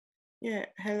Yeah,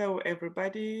 hello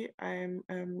everybody. I'm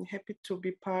happy to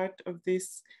be part of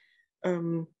this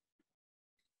um,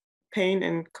 pain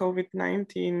and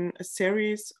COVID-19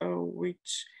 series,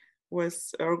 which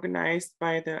was organized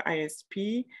by the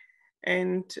ISP.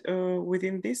 And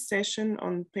within this session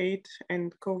on pain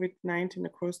and COVID-19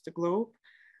 across the globe,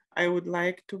 I would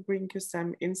like to bring you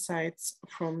some insights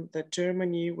from the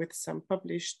Germany with some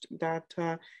published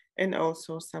data and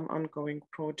also some ongoing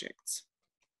projects.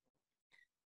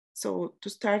 So to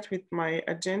start with my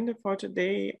agenda for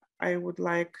today, I would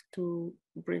like to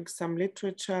bring some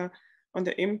literature on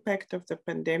the impact of the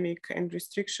pandemic and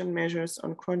restriction measures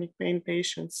on chronic pain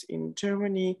patients in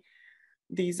Germany.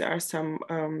 These are some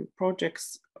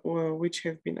projects which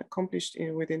have been accomplished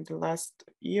within the last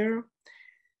year.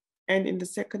 And in the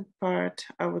second part,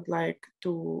 I would like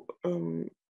to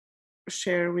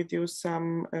share with you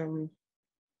some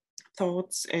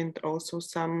thoughts and also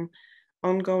some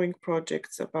ongoing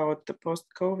projects about the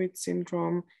post-COVID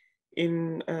syndrome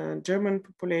in German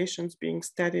populations being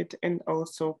studied, and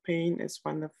also pain as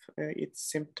one of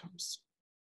its symptoms.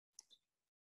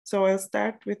 So I'll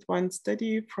start with one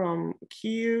study from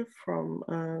Kiel, from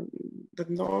the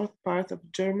north part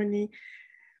of Germany,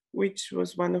 which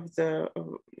was one of the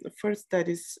first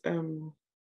studies on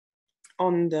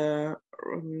the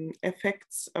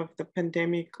effects of the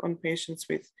pandemic on patients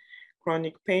with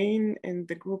chronic pain, and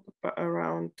the group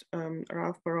around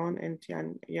Ralph Baron and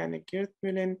Janne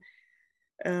Geertmüller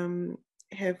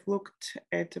have looked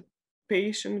at a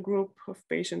patient group of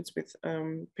patients with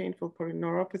painful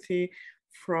polyneuropathy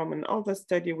from an older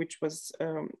study, which was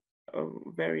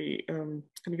very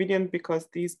convenient because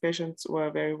these patients were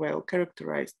very well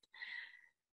characterized.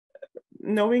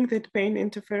 Knowing that pain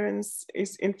interference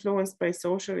is influenced by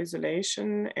social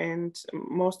isolation and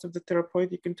most of the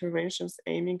therapeutic interventions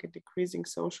aiming at decreasing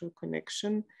social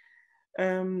connection,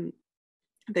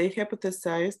 they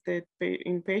hypothesized that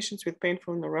in patients with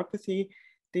painful neuropathy,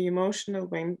 the emotional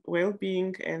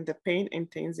well-being and the pain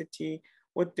intensity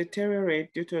would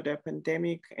deteriorate due to the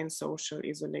pandemic and social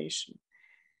isolation.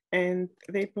 And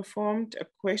they performed a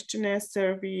questionnaire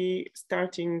survey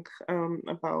starting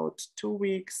about 2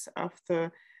 weeks after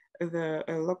the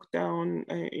lockdown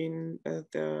in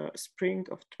the spring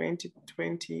of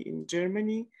 2020 in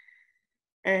Germany.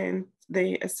 And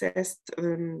they assessed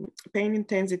pain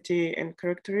intensity and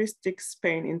characteristics,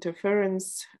 pain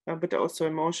interference, but also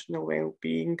emotional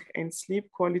well-being and sleep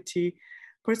quality,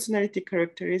 personality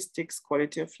characteristics,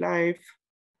 quality of life,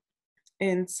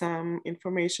 and some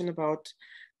information about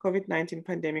COVID-19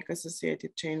 pandemic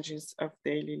associated changes of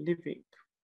daily living.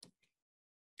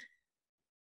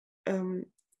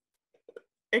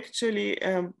 Actually,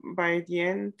 by the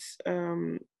end,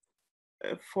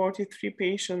 43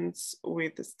 patients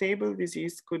with a stable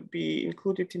disease could be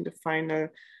included in the final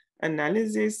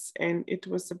analysis, and it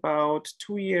was about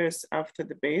 2 years after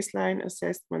the baseline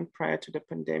assessment prior to the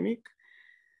pandemic.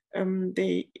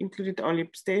 They included only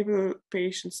stable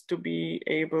patients to be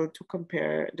able to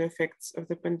compare the effects of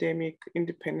the pandemic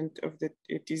independent of the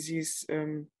disease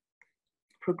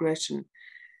progression.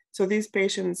 So these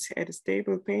patients had a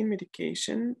stable pain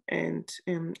medication, and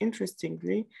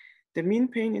interestingly, the mean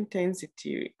pain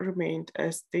intensity remained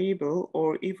as stable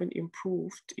or even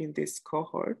improved in this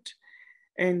cohort,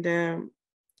 and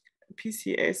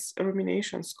PCS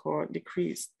rumination score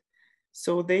decreased.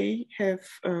 So they have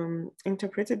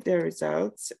interpreted their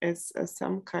results as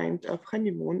some kind of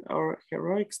honeymoon or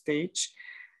heroic stage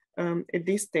at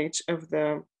this stage of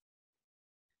the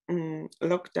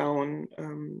lockdown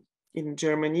in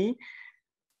Germany.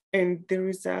 And the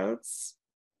results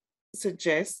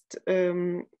suggest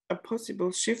a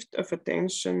possible shift of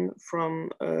attention from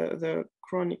the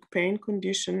chronic pain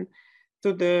condition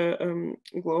to the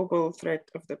global threat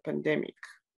of the pandemic.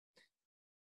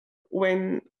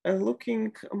 When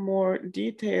looking more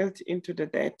detailed into the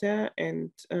data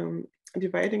and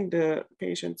dividing the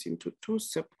patients into 2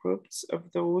 subgroups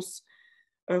of those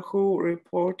who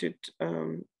reported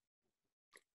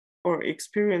or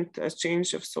experienced a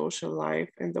change of social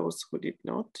life and those who did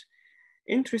not.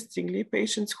 Interestingly,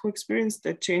 patients who experienced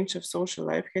a change of social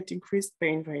life had increased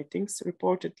pain ratings,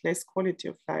 reported less quality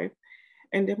of life,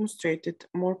 and demonstrated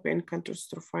more pain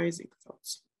catastrophizing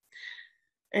thoughts.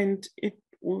 And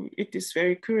it is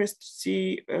very curious to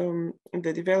see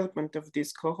the development of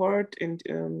this cohort. And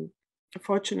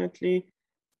fortunately,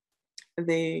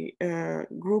 the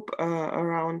group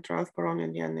around Ralph Baron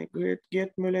and Janne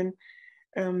Geertmüller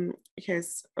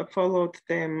has followed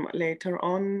them later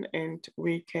on, and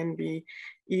we can be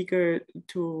eager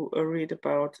to read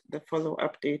about the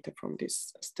follow-up data from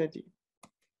this study.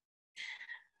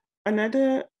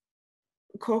 Another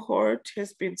cohort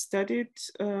has been studied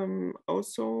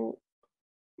also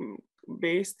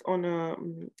based on a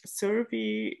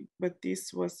survey, but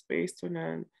this was based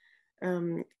on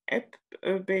an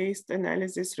app-based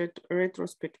analysis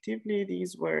retrospectively.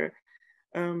 These were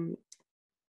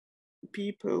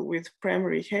people with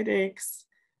primary headaches,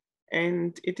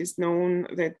 and it is known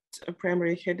that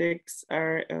primary headaches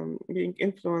are being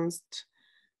influenced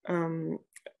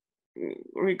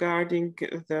regarding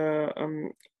the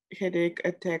headache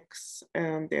attacks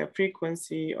and their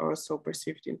frequency, also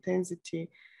perceived intensity,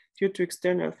 due to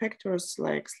external factors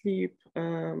like sleep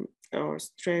or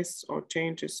stress or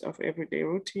changes of everyday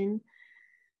routine.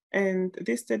 And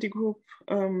this study group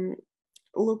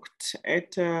looked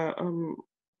at a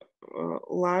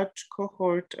large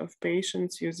cohort of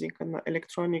patients using an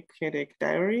electronic headache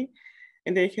diary,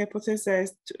 and they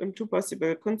hypothesized two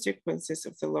possible consequences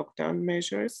of the lockdown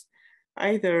measures: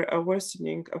 either a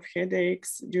worsening of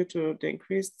headaches due to the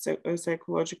increased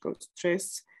psychological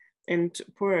stress and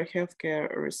poorer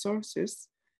healthcare resources,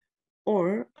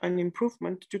 or an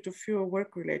improvement due to fewer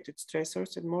work-related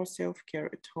stressors and more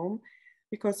self-care at home,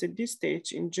 because at this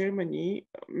stage in Germany,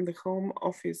 the home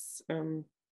office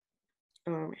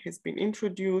has been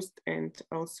introduced, and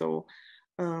also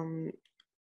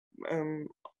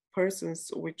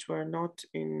persons which were not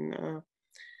in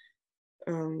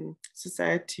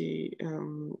society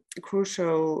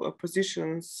crucial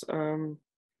positions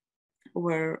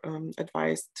were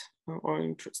advised or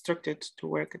instructed to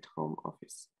work at home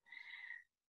office.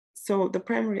 So the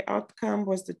primary outcome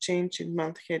was the change in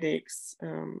month headaches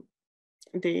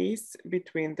days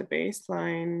between the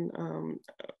baseline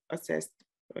assessed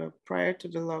prior to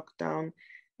the lockdown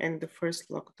and the first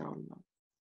lockdown month.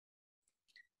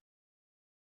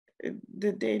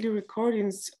 The daily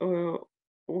recordings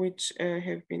which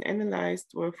have been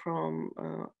analyzed were from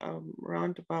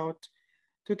around about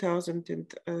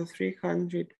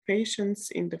 2,300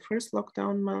 patients in the first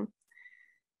lockdown month.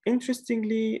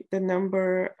 Interestingly, the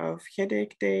number of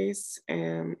headache days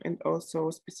and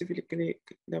also specifically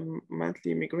the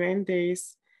monthly migraine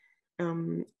days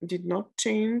did not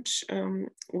change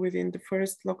within the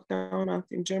first lockdown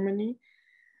month in Germany,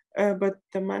 but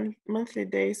the monthly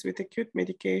days with acute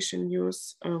medication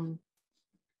use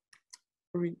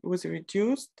was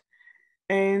reduced.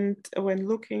 And when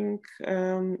looking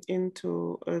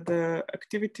into the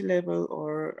activity level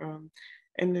or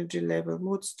energy level,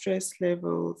 mood, stress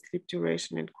level, sleep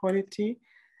duration, and quality,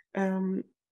 in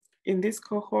this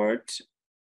cohort,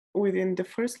 within the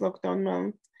first lockdown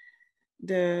month,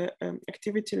 the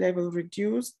activity level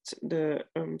reduced, the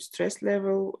stress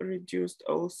level reduced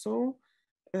also.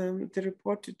 The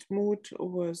reported mood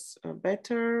was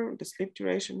better, the sleep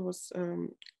duration was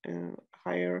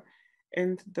higher,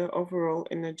 and the overall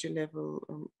energy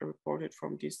level reported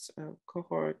from this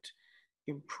cohort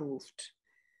improved.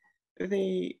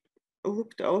 They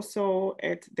looked also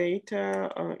at data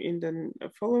in the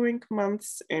following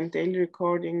months, and daily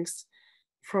recordings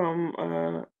from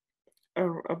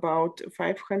about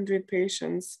 500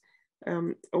 patients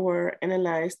were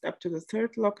analyzed up to the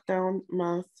third lockdown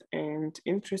month. And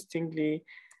interestingly,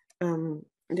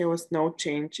 there was no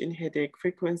change in headache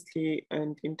frequency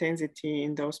and intensity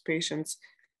in those patients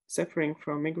suffering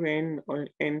from migraine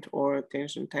or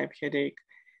tension type headache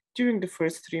during the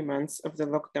first 3 months of the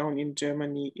lockdown in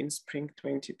Germany in spring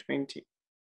 2020.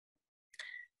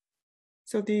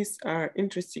 So these are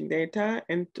interesting data.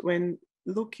 And when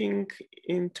looking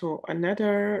into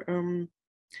another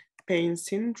pain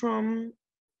syndrome,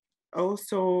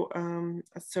 also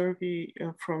a survey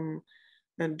from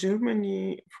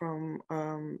Germany, from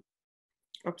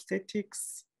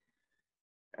obstetrics,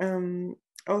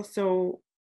 also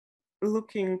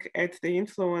looking at the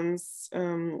influence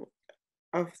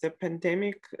of the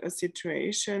pandemic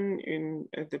situation in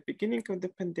the beginning of the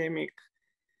pandemic.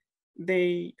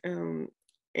 They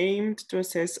aimed to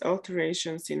assess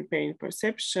alterations in pain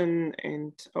perception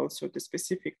and also the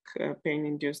specific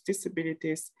pain-induced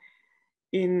disabilities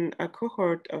in a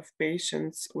cohort of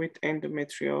patients with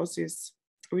endometriosis,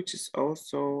 which is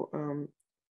also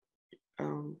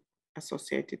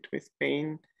associated with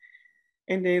pain.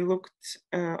 And they looked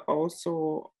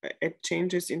also at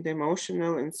changes in the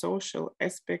emotional and social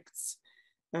aspects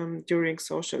during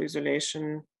social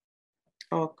isolation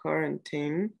or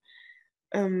quarantine.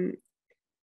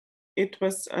 It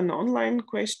was an online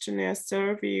questionnaire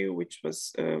survey, which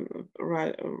was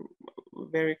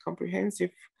very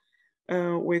comprehensive,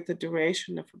 with a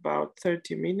duration of about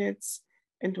 30 minutes,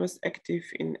 and was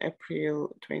active in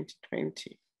April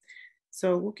 2020.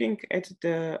 So looking at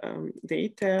the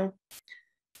data,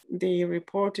 they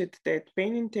reported that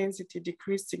pain intensity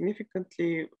decreased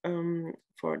significantly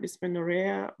for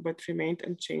dysmenorrhea, but remained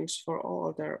unchanged for all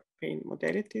other pain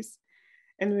modalities.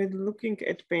 And when looking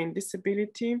at pain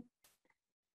disability,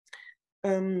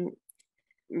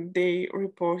 they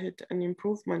reported an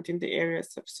improvement in the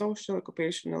areas of social,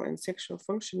 occupational, and sexual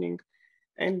functioning,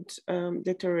 and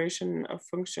deterioration of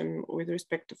function with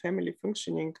respect to family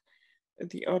functioning.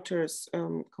 The authors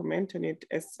comment on it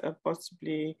as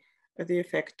possibly the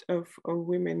effect of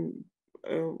women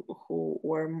who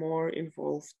were more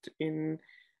involved in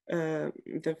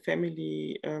the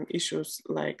family issues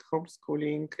like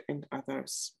homeschooling and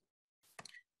others.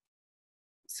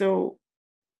 So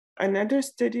another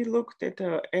study looked at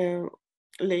a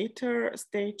later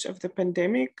stage of the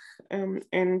pandemic,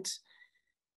 and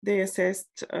they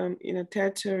assessed in a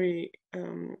tertiary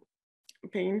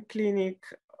pain clinic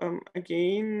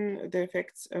again the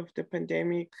effects of the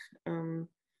pandemic,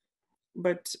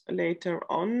 but later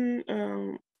on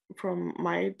from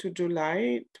May to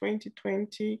July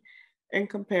 2020, and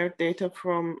compared data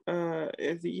from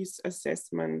these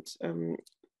assessment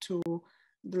to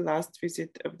the last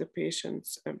visit of the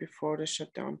patients before the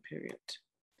shutdown period.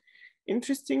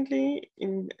 Interestingly,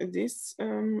 in this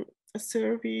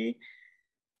survey,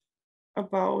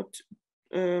 about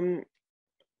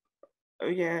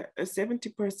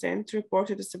 70%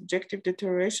 reported a subjective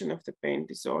deterioration of the pain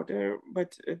disorder,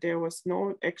 but there was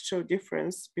no actual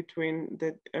difference between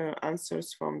the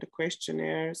answers from the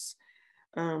questionnaires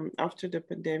after the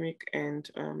pandemic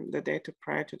and the data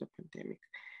prior to the pandemic.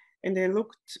 And they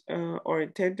looked or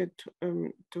intended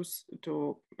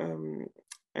to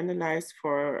analyze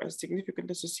for significant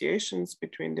associations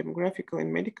between demographical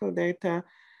and medical data,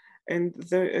 and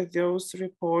those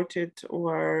reported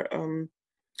were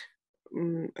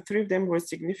 3 of them were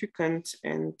significant,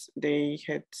 and they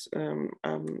had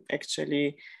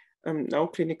actually no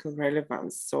clinical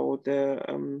relevance. So the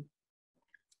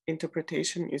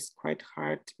interpretation is quite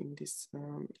hard in this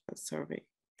survey.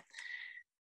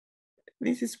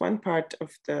 This is one part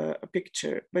of the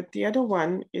picture, but the other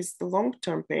one is the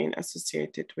long-term pain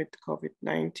associated with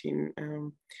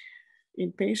COVID-19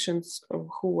 in patients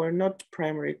who were not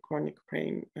primary chronic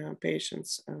pain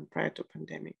patients prior to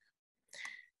pandemic.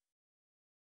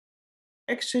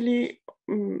 Actually,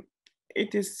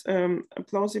 it is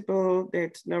plausible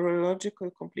that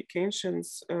neurological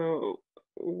complications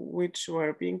which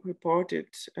were being reported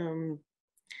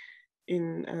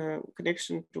in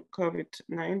connection to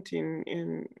COVID-19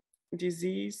 in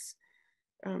disease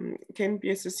can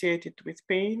be associated with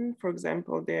pain. For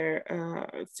example, there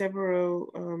are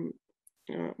several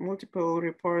multiple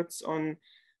reports on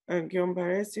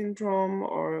Guillain-Barré syndrome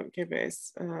or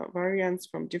GBS variants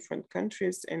from different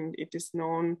countries, and it is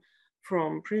known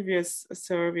from previous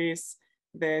surveys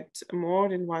that more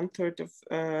than 1/3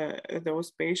 of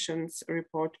those patients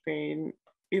report pain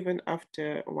even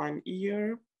after 1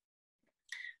 year.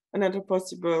 Another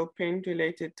possible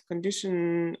pain-related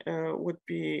condition would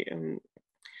be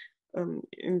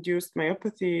induced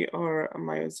myopathy or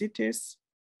myositis.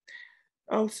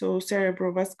 Also,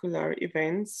 cerebrovascular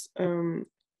events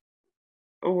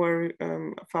were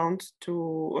found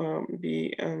to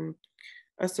be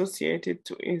associated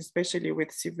to, especially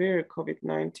with severe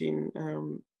COVID-19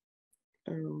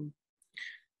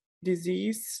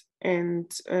 disease,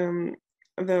 and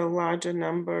the larger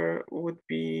number would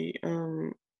be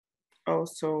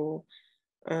also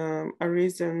a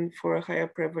reason for a higher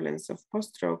prevalence of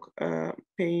post-stroke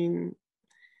pain,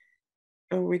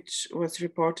 which was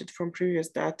reported from previous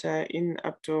data in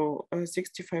up to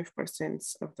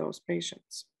 65% of those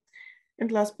patients.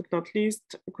 And last but not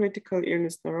least, critical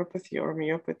illness neuropathy or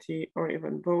myopathy, or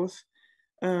even both,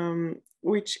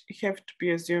 which have to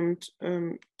be assumed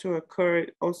to occur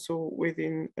also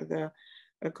within the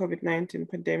COVID-19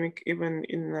 pandemic, even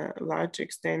in a large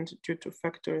extent due to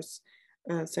factors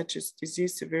such as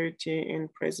disease severity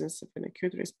and presence of an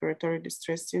acute respiratory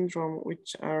distress syndrome,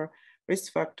 which are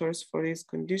risk factors for these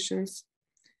conditions,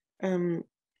 can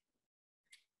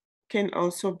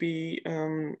also be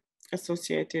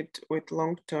associated with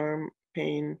long-term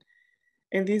pain.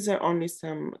 And these are only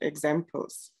some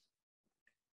examples.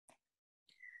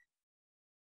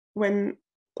 When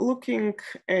looking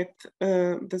at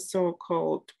the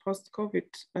so-called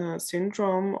post-COVID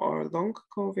syndrome or long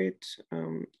COVID,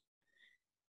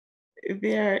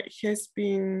 there has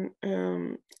been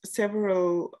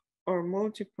several or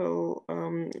multiple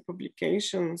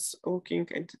publications looking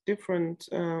at different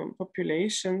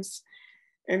populations.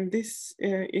 And this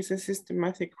is a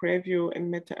systematic review and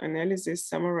meta-analysis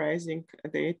summarizing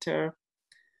data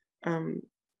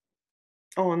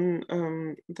on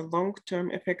the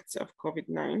long-term effects of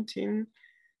COVID-19.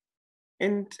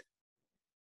 And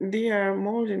there are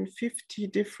more than 50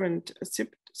 different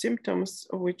symptoms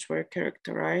which were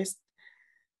characterized,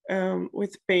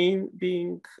 with pain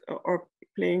being or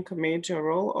playing a major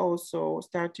role, also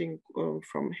starting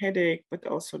from headache, but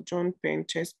also joint pain,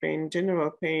 chest pain,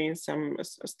 general pain. Some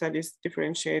studies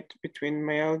differentiate between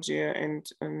myalgia and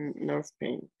nerve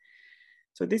pain.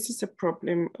 So this is a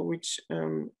problem which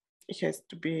has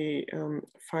to be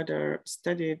further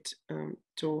studied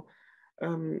to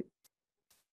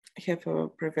have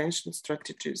prevention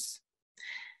strategies.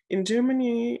 In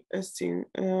Germany,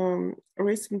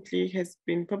 recently has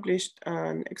been published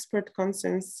an expert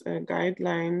consensus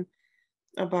guideline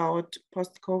about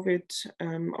post-COVID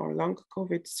or long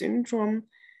COVID syndrome,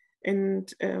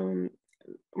 and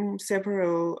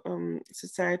several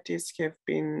societies have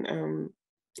been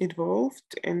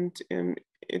involved, and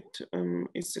it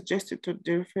is suggested to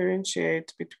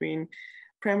differentiate between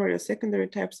primary or secondary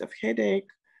types of headache,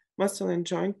 muscle and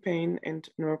joint pain, and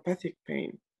neuropathic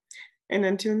pain. And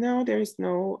until now, there is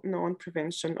no known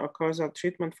prevention or causal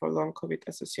treatment for long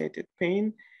COVID-associated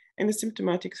pain, and the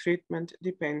symptomatic treatment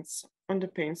depends on the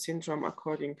pain syndrome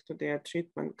according to their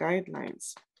treatment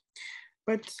guidelines.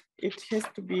 But it has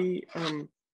to be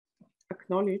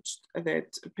acknowledged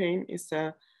that pain is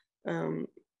a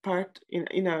part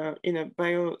in a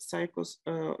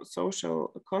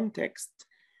biopsychosocial context,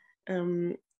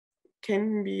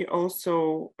 can be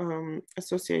also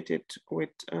associated with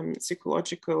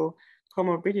psychological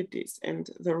comorbidities, and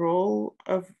the role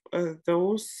of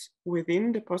those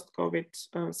within the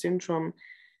post-COVID syndrome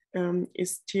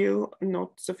is still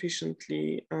not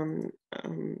sufficiently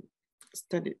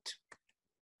studied.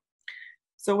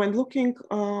 So when looking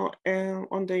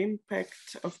on the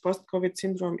impact of post-COVID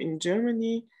syndrome in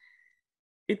Germany,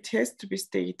 it has to be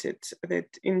stated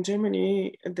that in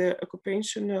Germany, the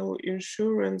occupational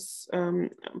insurance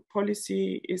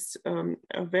policy is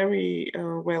very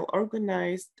well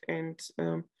organized, and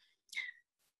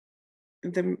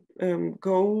the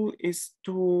goal is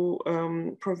to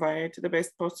provide the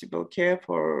best possible care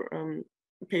for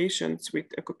patients with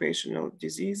occupational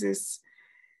diseases.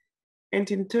 And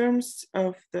in terms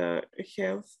of the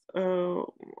health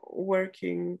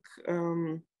working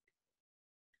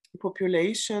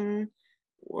population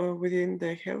within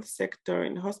the health sector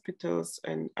in hospitals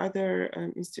and other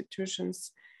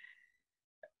institutions,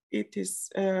 it is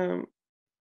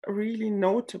really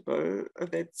notable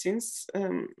that since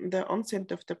the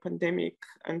onset of the pandemic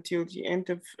until the end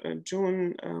of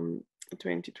June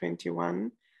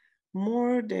 2021,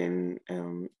 more than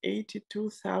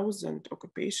 82,000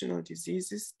 occupational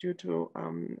diseases due to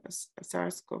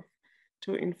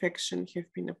SARS-CoV-2 infection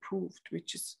have been approved,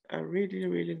 which is a really,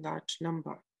 really large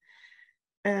number.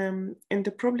 And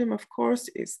the problem, of course,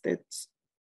 is that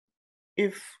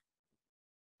if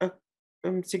a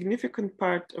significant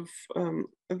part of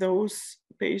those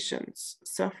patients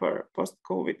suffer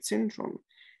post-COVID syndrome,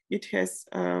 it has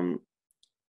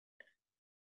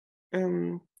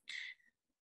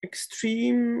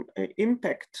extreme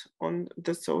impact on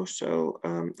the social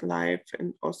life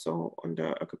and also on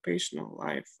the occupational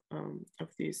life of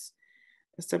these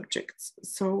subjects.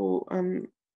 So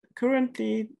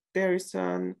currently there is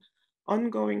an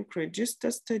ongoing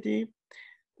register study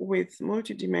with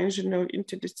multidimensional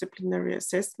interdisciplinary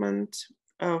assessment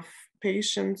of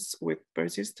patients with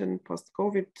persistent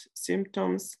post-COVID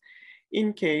symptoms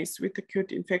in case with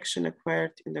acute infection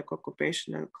acquired in the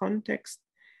occupational context.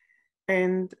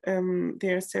 And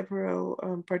there are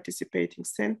several participating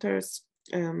centers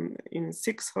in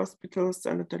 6 hospitals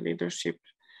under the leadership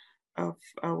of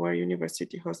our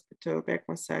university hospital,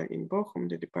 Bergmannsheil in Bochum,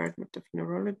 the Department of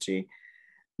Neurology,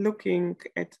 looking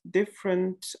at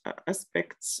different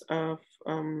aspects of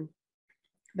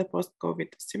the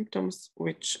post-COVID symptoms,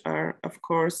 which are, of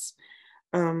course,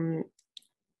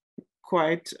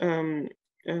 quite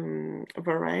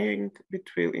varying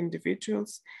between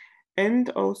individuals, and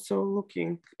also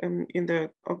looking in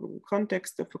the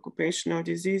context of occupational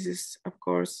diseases, of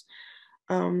course,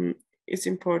 it's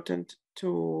important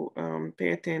to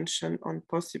pay attention on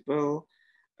possible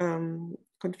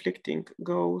conflicting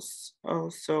goals,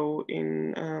 also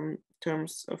in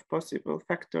terms of possible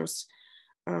factors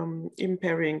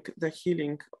impairing the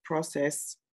healing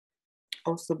process,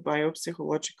 also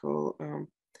biopsychological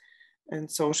and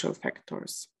social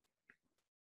factors.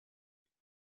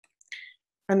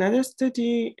 Another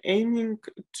study aiming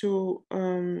to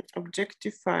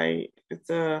objectify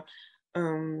the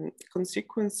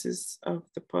consequences of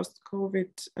the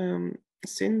post-COVID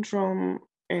syndrome,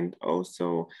 and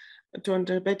also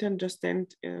to better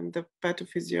understand the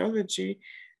pathophysiology,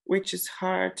 which is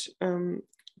hard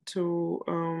to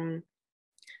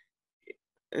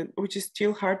which is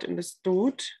still hard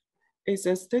understood, is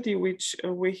a study which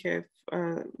we have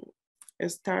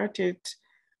started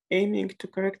aiming to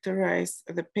characterize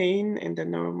the pain and the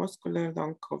neuromuscular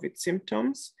long COVID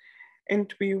symptoms.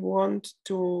 And we want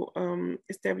to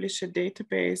establish a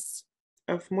database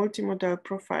of multimodal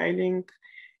profiling,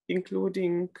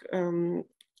 including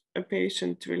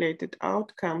patient-related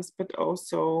outcomes, but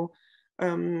also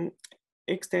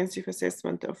extensive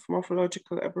assessment of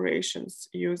morphological aberrations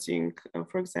using,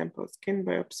 for example, skin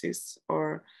biopsies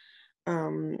or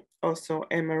also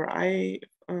MRI,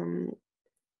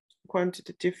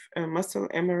 quantitative muscle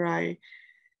MRI,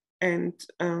 and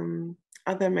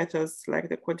other methods like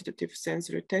the quantitative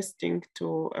sensory testing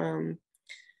to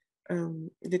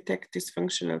detect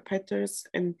dysfunctional patterns,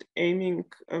 and aiming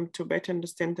to better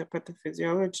understand the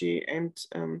pathophysiology and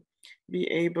be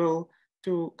able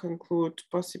to conclude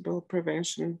possible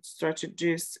prevention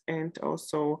strategies and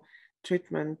also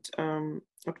treatment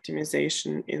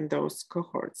optimization in those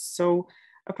cohorts. So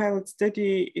a pilot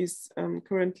study is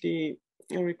currently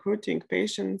recruiting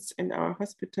patients in our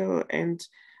hospital, and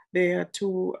there are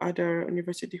 2 other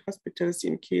university hospitals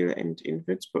in Kiel and in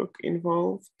Würzburg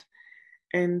involved.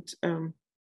 And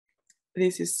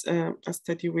this is a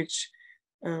study which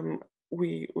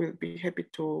we will be happy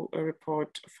to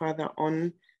report further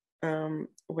on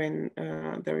when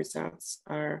the results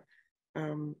are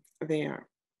there.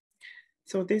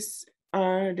 So these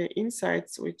are the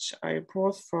insights which I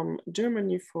brought from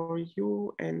Germany for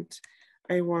you, and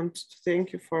I want to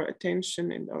thank you for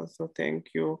attention, and also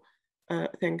thank to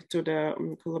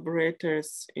the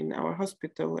collaborators in our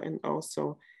hospital and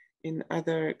also in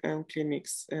other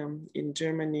clinics in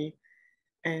Germany.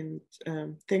 And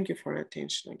thank you for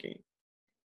attention again.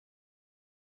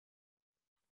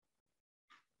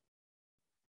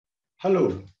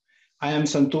 Hello, I am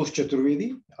Santosh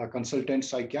Chaturvedi, a consultant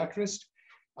psychiatrist.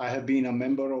 I have been a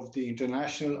member of the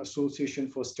International Association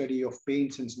for Study of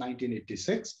Pain since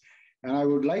 1986. And I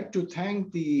would like to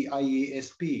thank the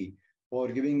IASP for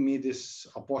giving me this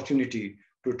opportunity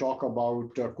to talk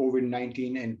about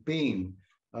COVID-19 and pain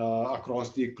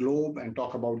across the globe, and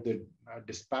talk about the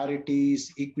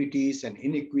disparities, equities, and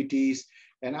inequities.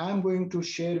 And I'm going to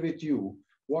share with you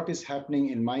what is happening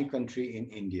in my country, in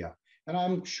India. And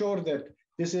I'm sure that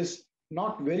this is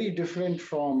not very different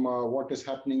from what is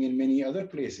happening in many other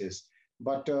places,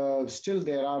 but still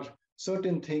there are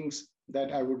certain things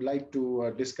that I would like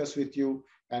to discuss with you,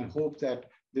 and hope that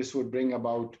this would bring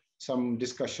about some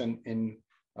discussion in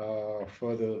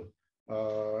further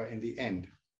in the end.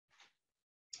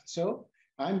 So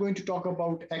I'm going to talk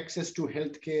about access to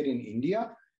healthcare in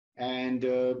India. And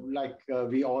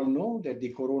we all know that the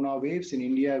corona waves in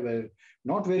India were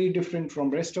not very different from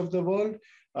rest of the world.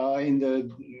 In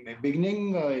the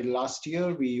beginning, last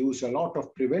year, we used a lot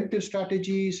of preventive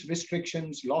strategies,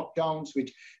 restrictions, lockdowns,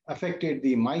 which affected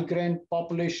the migrant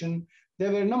population.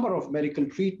 There were a number of medical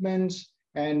treatments,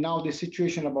 and now the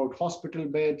situation about hospital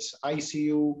beds,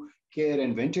 ICU care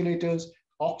and ventilators,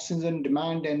 oxygen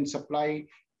demand and supply,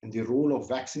 and the role of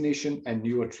vaccination and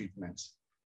newer treatments.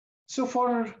 So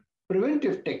for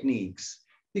preventive techniques,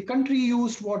 the country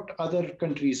used what other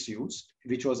countries used,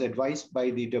 which was advised by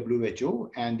the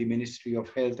WHO and the Ministry of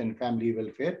Health and Family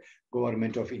Welfare,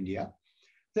 Government of India.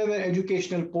 There were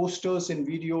educational posters and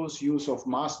videos, use of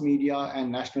mass media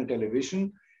and national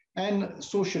television, and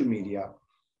social media.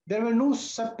 There were no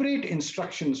separate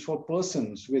instructions for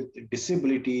persons with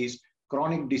disabilities,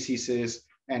 chronic diseases,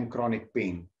 and chronic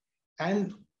pain.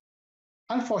 And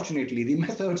unfortunately, the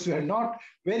methods were not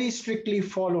very strictly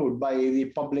followed by the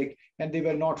public, and they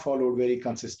were not followed very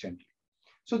consistently.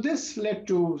 So this led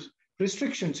to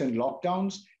restrictions and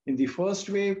lockdowns in the first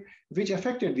wave, which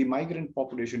affected the migrant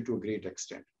population to a great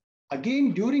extent.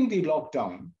 Again, during the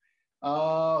lockdown,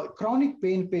 chronic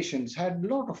pain patients had a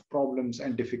lot of problems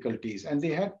and difficulties, and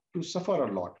they had to suffer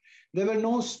a lot. There were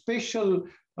no special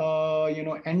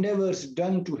endeavors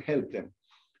done to help them.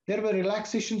 There were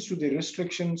relaxations to the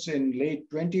restrictions in late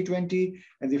 2020,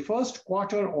 and the first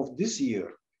quarter of this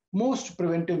year, most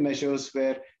preventive measures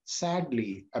were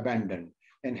sadly abandoned.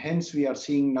 And hence we are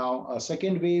seeing now a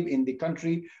second wave in the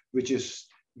country, which has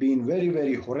been very,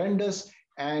 very horrendous,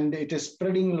 and it is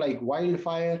spreading like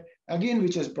wildfire, again,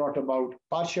 which has brought about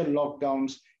partial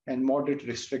lockdowns, and moderate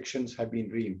restrictions have been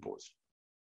reimposed.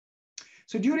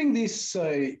 So during this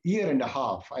year and a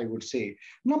half, I would say,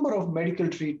 number of medical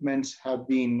treatments have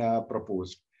been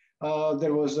proposed.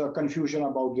 There was a confusion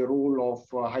about the role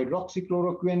of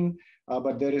hydroxychloroquine,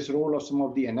 but there is role of some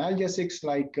of the analgesics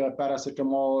like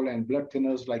paracetamol and blood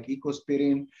thinners like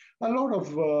ecospirin. A lot of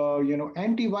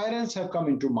antivirals have come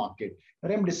into market.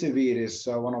 Remdesivir is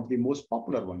one of the most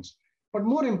popular ones. But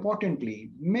more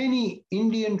importantly, many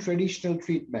Indian traditional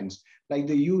treatments like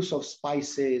the use of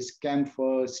spices,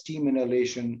 camphor, steam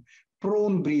inhalation,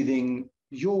 prone breathing,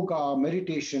 yoga,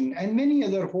 meditation, and many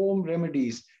other home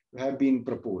remedies have been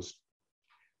proposed.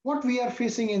 What we are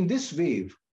facing in this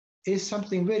wave is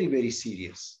something very, very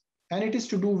serious, and it is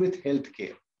to do with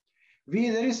healthcare.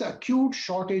 There is acute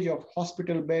shortage of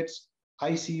hospital beds,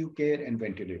 ICU care, and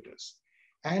ventilators.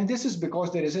 And this is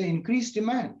because there is an increased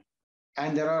demand.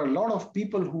 And there are a lot of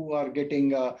people who are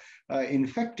getting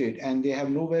infected and they have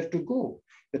nowhere to go.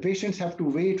 The patients have to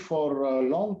wait for a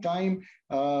long time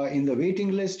in the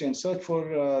waiting list and search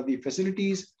for the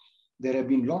facilities. There have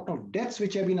been a lot of deaths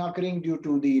which have been occurring due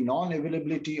to the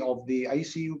non-availability of the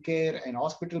ICU care and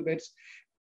hospital beds.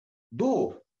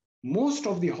 Though most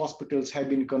of the hospitals have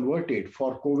been converted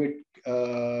for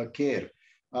COVID care,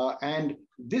 and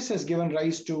this has given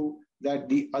rise to that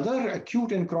the other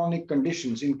acute and chronic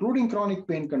conditions, including chronic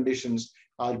pain conditions,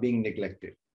 are being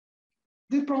neglected.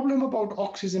 The problem about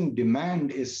oxygen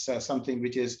demand is something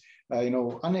which is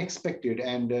unexpected,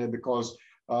 and because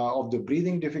of the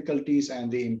breathing difficulties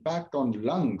and the impact on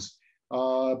lungs,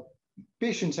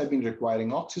 patients have been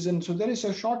requiring oxygen. So there is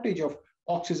a shortage of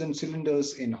oxygen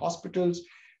cylinders in hospitals.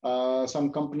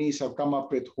 Some companies have come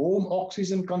up with home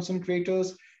oxygen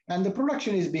concentrators, and the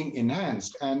production is being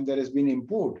enhanced and there has been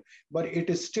import, but it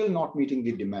is still not meeting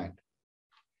the demand.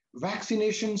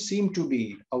 Vaccinations seem to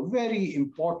be a very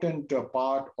important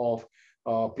part of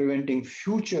preventing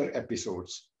future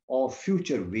episodes or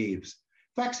future waves.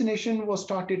 Vaccination was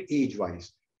started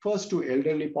age-wise, first to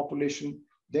elderly population,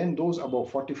 then those above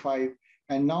 45,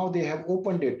 and now they have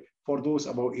opened it for those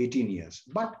above 18 years.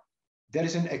 But there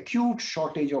is an acute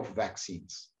shortage of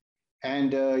vaccines.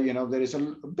 And there is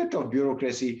a bit of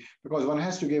bureaucracy because one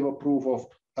has to give a proof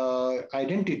of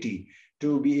identity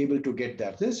to be able to get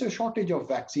that. There's a shortage of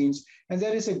vaccines, and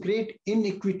there is a great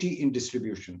inequity in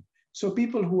distribution. So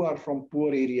people who are from poor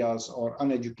areas or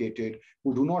uneducated,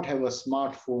 who do not have a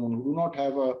smartphone, who do not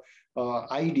have a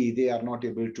ID, they are not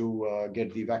able to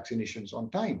get the vaccinations on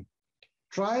time.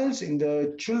 Trials in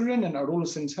the children and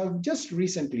adolescents have just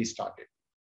recently started.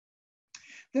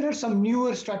 There are some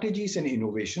newer strategies and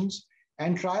innovations,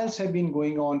 and trials have been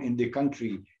going on in the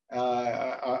country.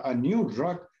 A new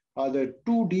drug, the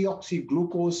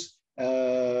 2-deoxyglucose,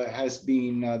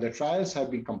 the trials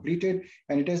have been completed,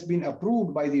 and it has been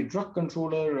approved by the Drug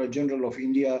Controller General of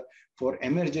India for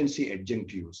emergency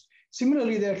adjunct use.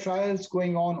 Similarly, there are trials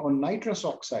going on nitrous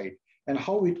oxide and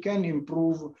how it can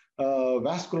improve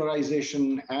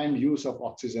vascularization and use of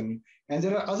oxygen. And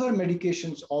there are other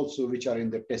medications also which are in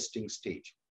the testing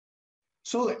stage.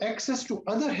 So access to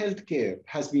other healthcare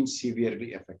has been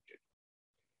severely affected.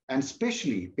 And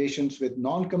especially patients with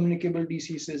non-communicable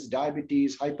diseases,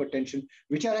 diabetes, hypertension,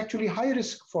 which are actually high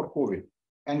risk for COVID.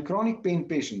 And chronic pain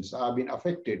patients have been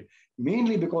affected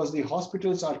mainly because the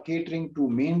hospitals are catering to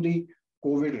mainly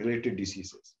COVID-related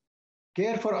diseases.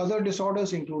 Care for other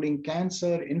disorders, including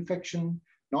cancer, infection,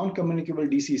 non-communicable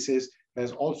diseases,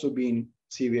 has also been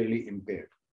severely impaired.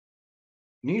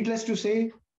 Needless to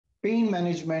say, pain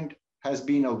management has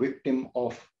been a victim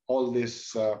of all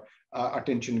this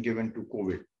attention given to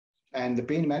COVID. And the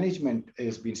pain management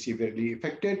has been severely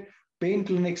affected. Pain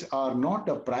clinics are not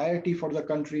a priority for the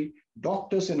country.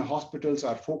 Doctors in hospitals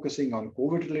are focusing on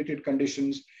COVID-related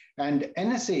conditions, and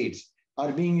NSAIDs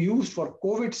are being used for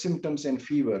COVID symptoms and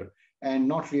fever and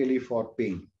not really for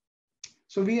pain.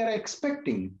 So we are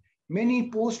expecting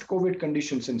many post-COVID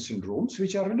conditions and syndromes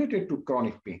which are related to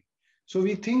chronic pain. So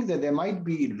we think that there might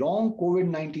be long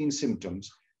COVID-19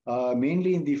 symptoms,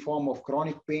 mainly in the form of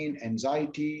chronic pain,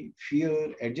 anxiety,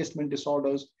 fear, adjustment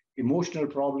disorders, emotional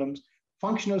problems,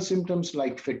 functional symptoms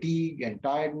like fatigue and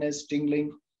tiredness,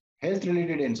 tingling,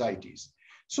 health-related anxieties.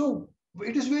 So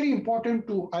it is very important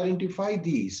to identify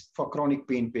these for chronic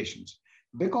pain patients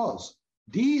because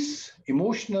these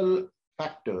emotional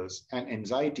factors and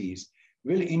anxieties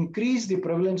will increase the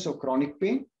prevalence of chronic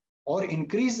pain or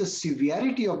increase the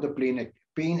severity of the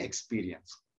pain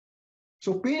experience.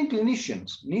 So pain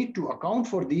clinicians need to account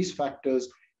for these factors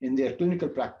in their clinical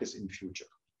practice in future.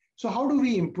 So how do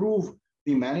we improve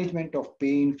the management of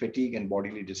pain, fatigue, and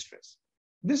bodily distress?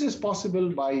 This is possible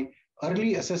by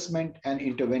early assessment and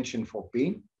intervention for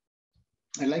pain.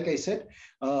 And like I said,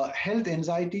 health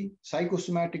anxiety,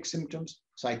 psychosomatic symptoms,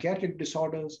 psychiatric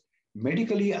disorders,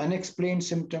 medically unexplained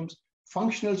symptoms,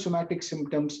 functional somatic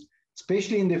symptoms,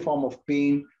 especially in the form of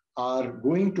pain, are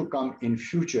going to come in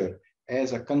future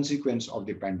as a consequence of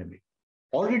the pandemic.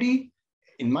 Already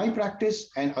in my practice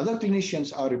and other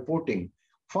clinicians are reporting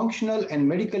functional and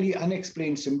medically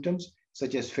unexplained symptoms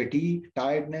such as fatigue,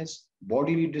 tiredness,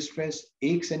 bodily distress,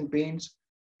 aches and pains,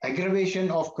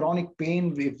 aggravation of chronic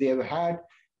pain if they have had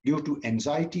due to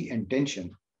anxiety and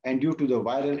tension, and due to the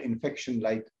viral infection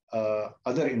like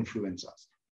other influenzas.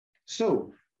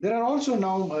 So there are also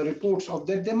now reports of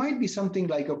that there might be something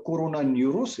like a corona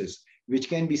neurosis, which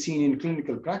can be seen in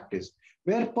clinical practice,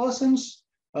 where persons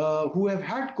who have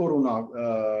had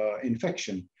corona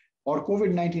infection or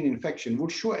COVID-19 infection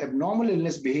would show abnormal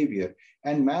illness behavior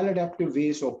and maladaptive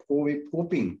ways of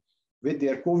coping with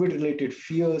their COVID-related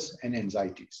fears and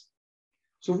anxieties.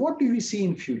 So what do we see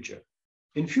in future?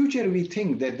 In future, we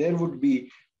think that there would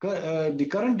be, the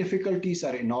current difficulties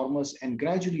are enormous and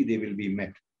gradually they will be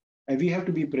met. And we have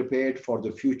to be prepared for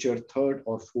the future third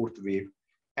or fourth wave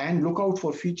and look out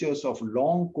for features of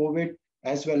long COVID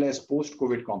as well as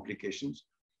post-COVID complications.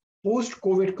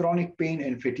 Post-COVID chronic pain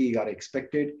and fatigue are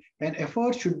expected, and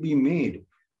efforts should be made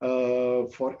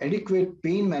for adequate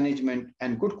pain management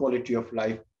and good quality of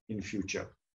life in future.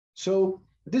 So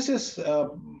this is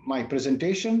my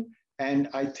presentation, and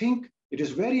I think it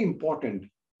is very important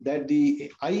that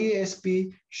the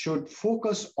IASP should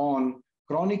focus on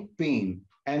chronic pain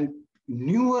and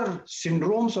newer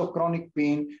syndromes of chronic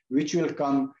pain, which will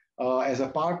come as a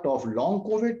part of long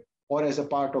COVID or as a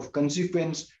part of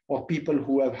consequence of people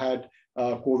who have had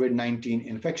COVID-19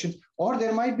 infections, or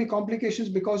there might be complications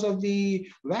because of the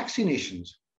vaccinations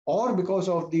or because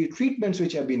of the treatments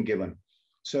which have been given.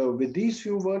 So with these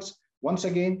few words, once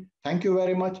again, thank you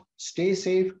very much. Stay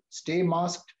safe, stay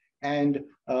masked, and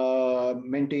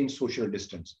maintain social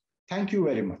distance. Thank you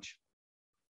very much.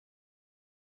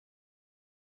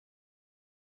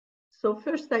 So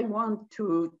first, I want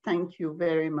to thank you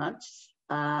very much,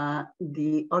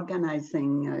 the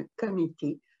organizing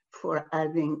committee, for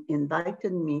having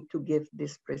invited me to give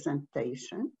this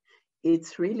presentation.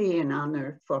 It's really an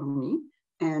honor for me.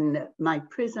 And my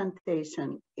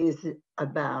presentation is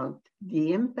about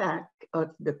the impact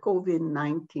of the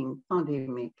COVID-19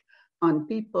 pandemic on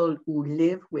people who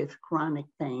live with chronic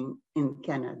pain in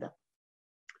Canada.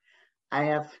 I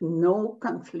have no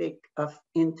conflict of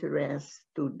interest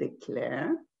to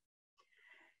declare.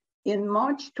 In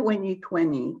March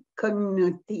 2020,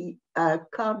 community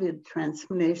COVID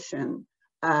transmission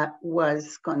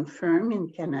was confirmed in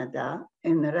Canada,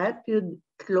 and rapid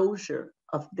closure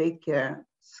of daycare,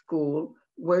 school,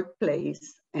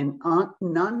 workplace, and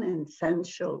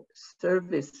non-essential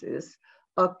services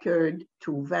occurred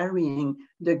to varying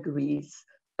degrees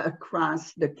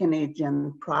across the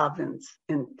Canadian province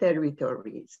and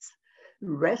territories.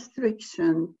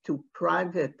 Restriction to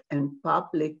private and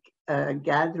public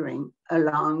gathering,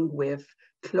 along with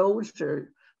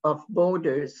closure of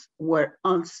borders, were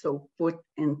also put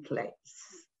in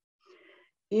place.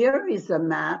 Here is a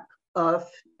map of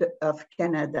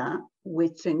Canada,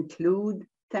 which include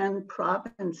 10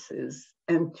 provinces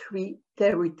and 3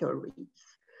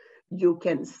 territories. You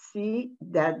can see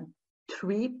that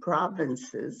 3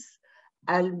 provinces,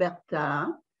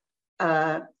 Alberta,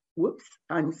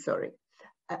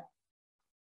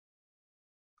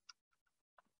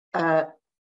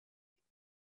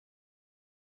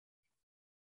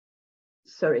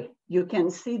 you can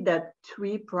see that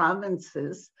 3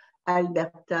 provinces,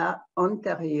 Alberta,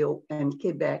 Ontario, and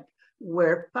Quebec,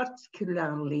 were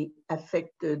particularly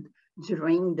affected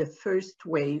during the first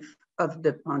wave of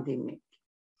the pandemic.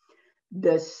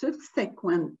 The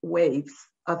subsequent waves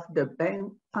of the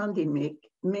pandemic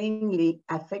mainly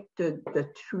affected the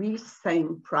 3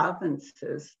 same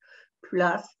provinces,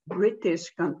 plus British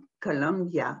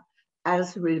Columbia,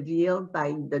 as revealed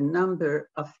by the number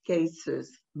of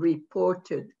cases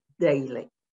reported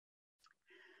daily.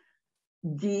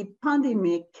 The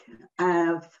pandemic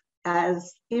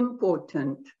has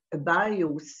important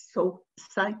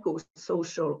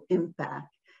biopsychosocial impact,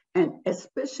 and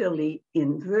especially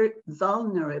in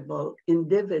vulnerable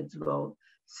individuals,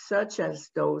 such as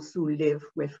those who live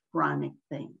with chronic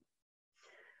pain.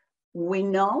 We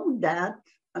know that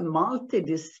a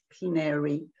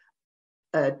multidisciplinary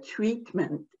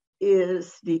treatment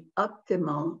is the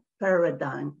optimal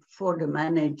paradigm for the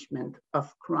management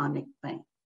of chronic pain.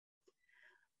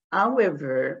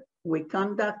 However, we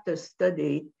conducted a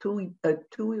study two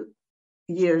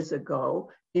years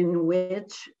ago in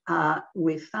which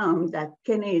we found that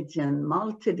Canadian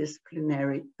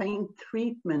multidisciplinary pain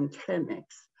treatment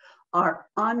clinics are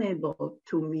unable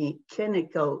to meet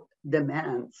clinical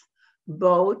demands,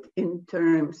 both in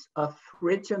terms of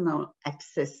regional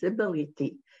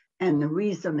accessibility and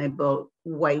reasonable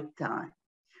wait time.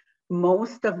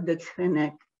 Most of the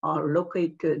clinics are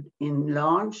located in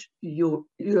large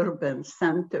urban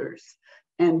centers,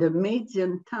 and the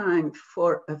median time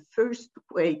for a first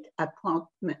wait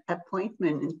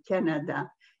appointment in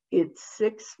Canada is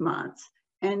 6 months,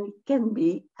 and it can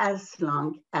be as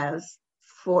long as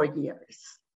 4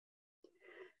 years.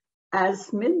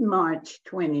 As mid-March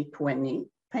 2020,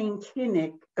 pain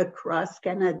clinics across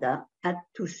Canada had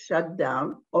to shut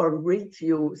down or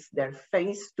reduce their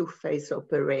face-to-face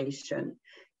operation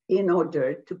in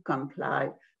order to comply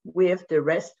with the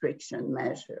restriction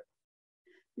measure.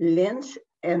 Lynch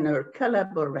and her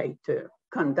collaborator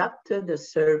conducted a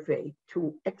survey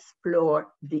to explore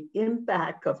the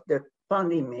impact of the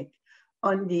pandemic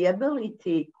on the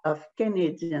ability of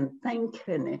Canadian pain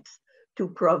clinics to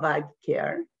provide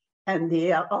care, and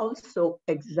they also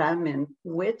examined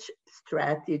which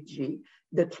strategy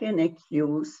the clinic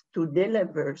used to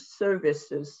deliver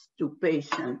services to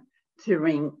patients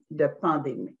during the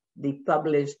pandemic. They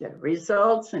published the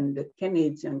results in the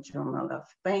Canadian Journal of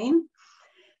Pain.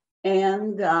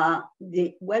 And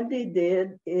what they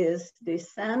did is they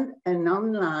sent an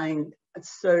online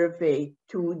survey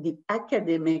to the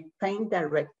Academic Pain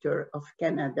Director of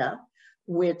Canada,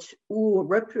 who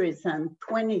represent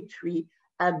 23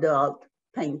 adult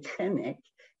pain clinics,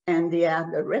 and they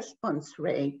had a response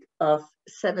rate of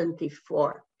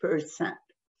 74%.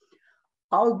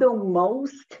 Although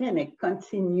most clinics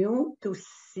continue to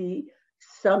see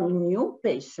some new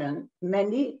patients,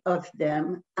 many of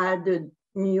them added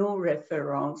new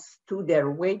referrals to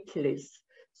their wait list,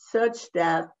 such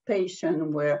that patients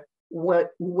were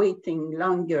waiting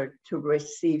longer to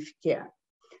receive care.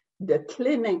 The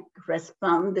clinic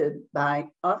responded by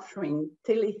offering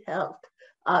telehealth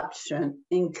options,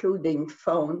 including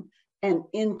phone and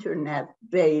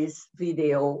internet-based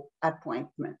video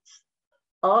appointments.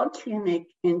 All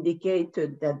clinics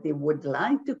indicated that they would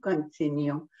like to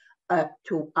continue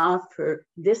to offer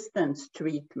distance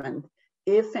treatment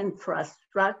if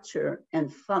infrastructure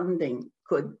and funding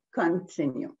could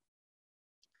continue.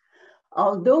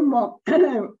 Although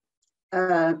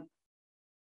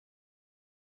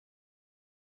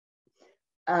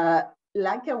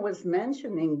like I was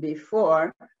mentioning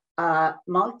before,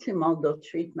 multimodal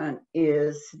treatment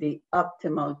is the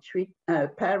optimal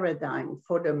paradigm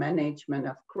for the management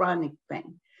of chronic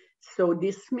pain. So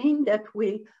this means that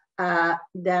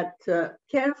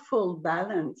careful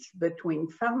balance between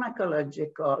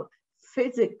pharmacological,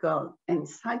 physical, and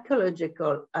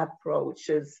psychological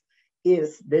approaches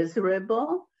is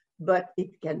desirable, but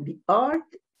it can be hard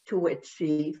to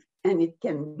achieve, and it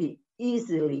can be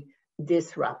easily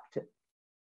disrupted.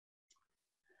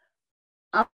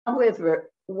 However,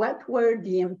 what were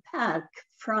the impacts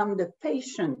from the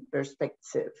patient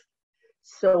perspective?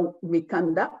 So we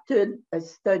conducted a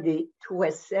study to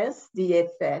assess the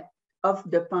effect of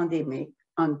the pandemic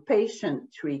on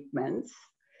patient treatments,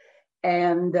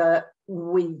 and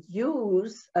we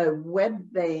use a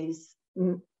web-based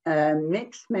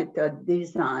mixed method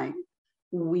design.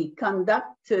 We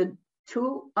conducted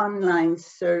 2 online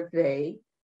surveys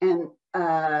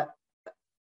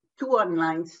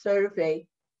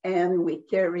and we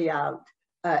carry out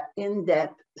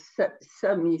in-depth,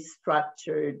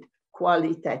 semi-structured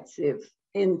qualitative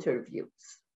interviews.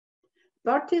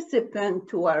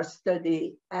 Participants to our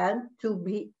study had to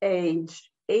be aged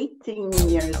 18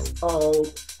 years old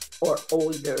or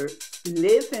older,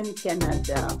 live in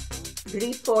Canada,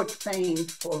 report pain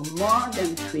for more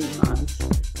than 3 months,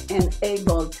 and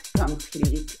able to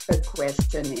complete a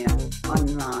questionnaire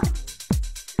online.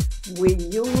 We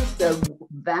used a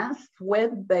vast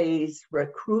web-based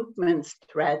recruitment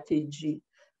strategy,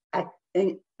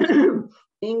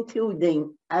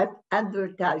 including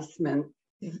advertisement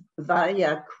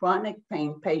via Chronic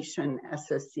Pain Patient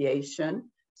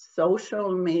Association,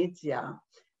 social media,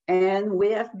 and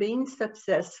we have been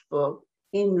successful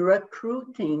in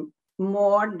recruiting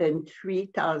more than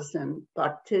 3,000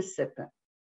 participants.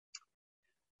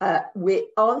 We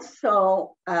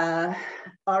also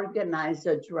organized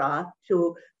a draw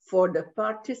for the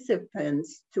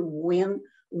participants to win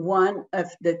one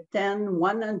of the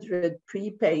 100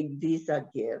 prepaid visa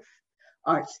gifts.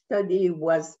 Our study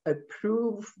was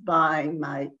approved by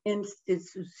my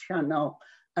institutional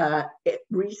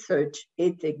research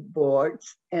ethic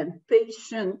boards, and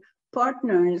patient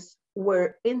partners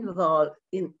were involved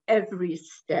in every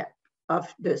step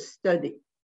of the study.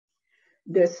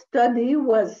 The study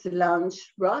was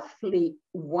launched roughly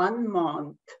 1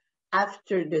 month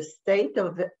after the state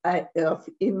of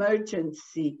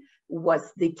emergency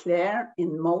was declared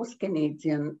in most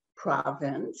Canadian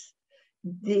provinces.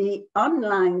 The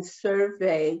online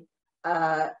survey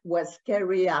was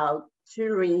carried out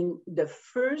during the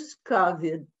first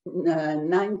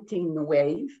COVID-19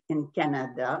 wave in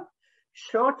Canada.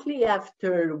 Shortly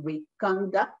after, we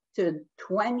conducted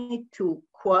 22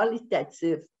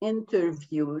 qualitative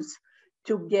interviews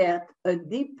to get a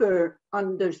deeper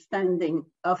understanding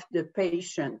of the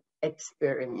patient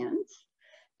experience.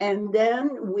 And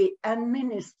then we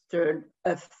administered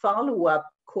a follow-up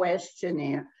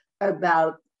questionnaire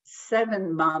about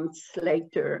 7 months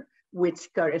later,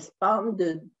 which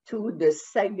corresponded to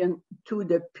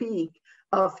the peak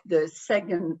of the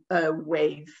second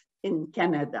wave in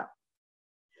Canada.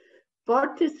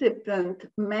 Participants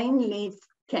mainly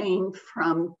came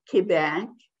from Quebec,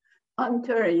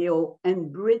 Ontario,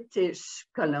 and British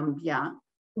Columbia,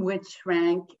 which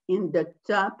rank in the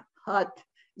top hot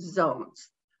zones.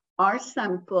 Our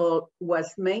sample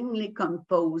was mainly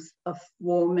composed of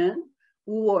women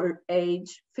who were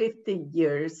aged 50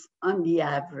 years on the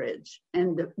average,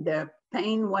 and their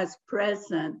pain was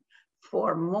present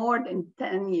for more than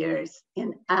 10 years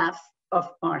in half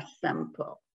of our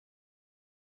sample.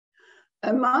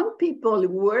 Among people who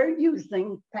were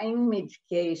using pain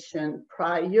medication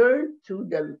prior to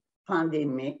the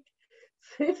pandemic,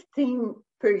 15%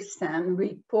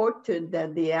 reported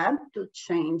that they had to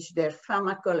change their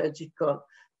pharmacological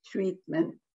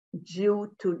treatment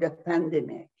due to the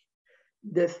pandemic.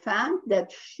 The fact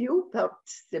that few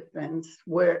participants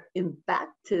were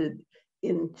impacted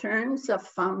in terms of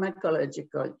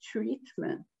pharmacological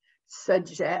treatment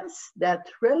suggests that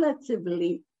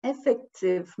relatively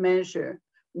effective measures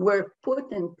were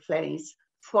put in place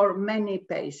for many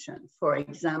patients. For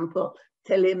example,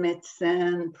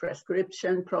 telemedicine,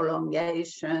 prescription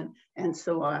prolongation, and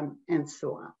so on and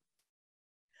so on.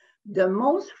 The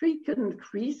most frequent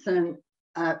reason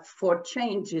for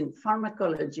change in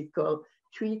pharmacological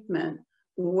treatment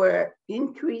were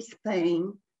increased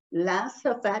pain, loss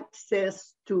of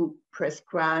access to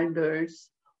prescribers,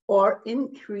 or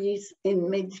increase in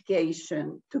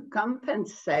medication to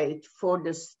compensate for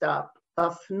the stop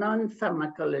of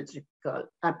non-pharmacological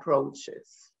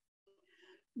approaches.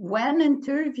 When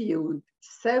interviewed,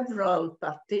 several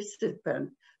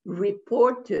participants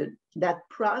reported that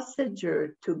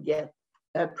procedures to get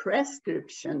a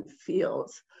prescription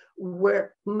filled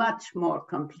were much more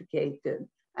complicated,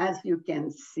 as you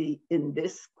can see in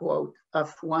this quote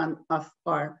of one of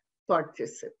our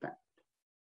participants.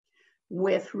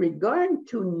 With regard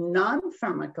to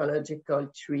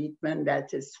non-pharmacological treatment,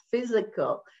 that is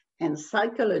physical and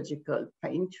psychological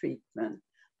pain treatment,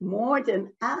 more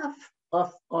than half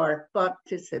of our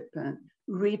participants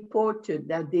reported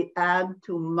that they had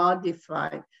to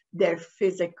modify their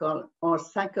physical or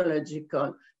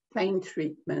psychological pain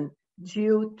treatment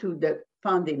due to the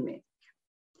pandemic.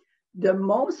 The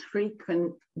most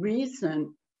frequent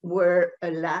reasons were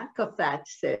a lack of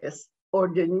access or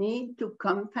the need to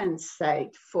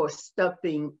compensate for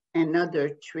stopping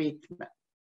another treatment.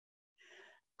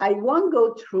 I won't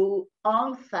go through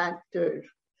all factors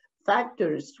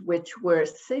which were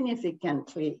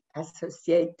significantly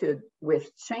associated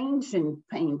with change in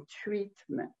pain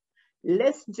treatment.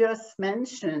 Let's just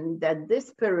mention that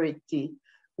disparities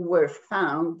were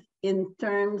found in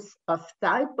terms of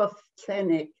type of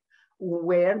clinic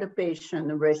where the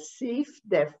patient received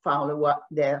their follow-up,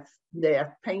 their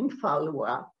pain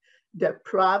follow-up, the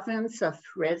province of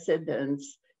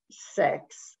residence,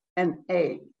 sex, and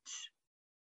age.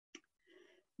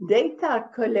 Data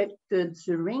collected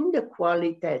during the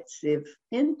qualitative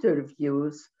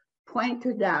interviews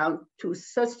pointed out to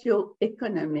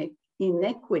socioeconomic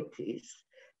inequities,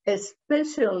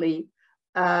 especially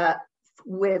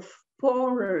with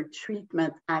poorer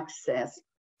treatment access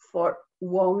for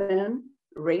women,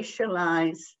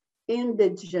 racialized,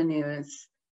 indigenous,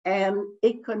 and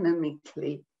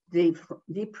economically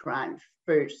deprived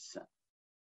persons.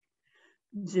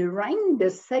 During the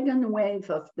second wave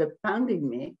of the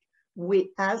pandemic,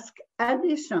 we asked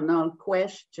additional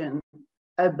questions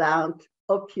about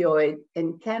opioid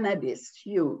and cannabis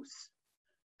use.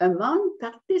 Among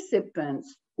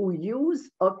participants who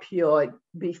used opioid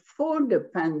before the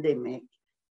pandemic,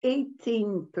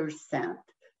 18%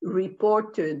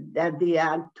 reported that they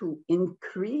had to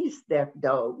increase their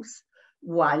dose,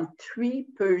 while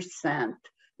 3%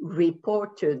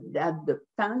 reported that the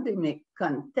pandemic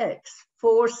context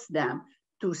forced them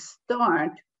to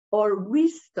start or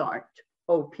restart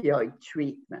opioid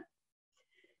treatment.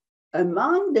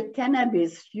 Among the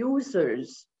cannabis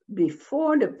users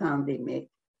before the pandemic,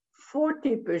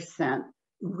 40%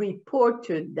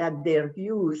 reported that their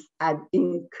use had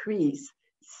increased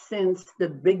since the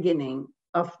beginning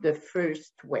of the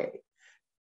first wave.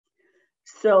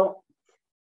 So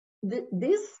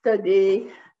this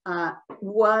study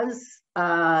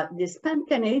this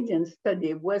pan-Canadian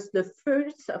study was the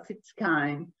first of its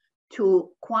kind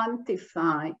to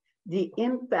quantify the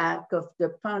impact of the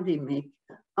pandemic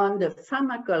on the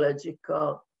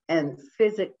pharmacological and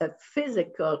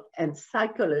physical and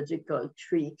psychological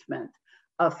treatment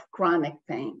of chronic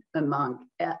pain among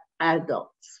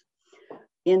adults.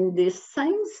 In this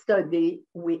same study,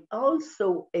 we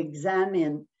also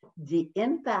examined the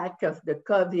impact of the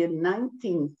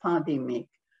COVID-19 pandemic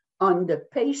on the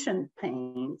patient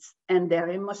pains and their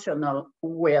emotional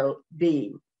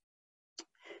well-being.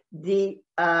 The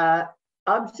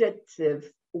objectives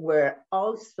were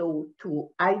also to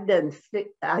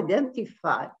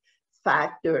identify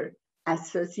factors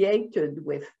associated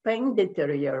with pain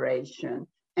deterioration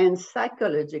and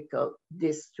psychological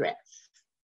distress.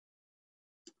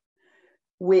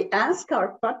 We asked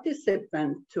our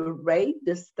participants to rate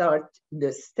the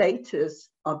status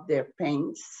of their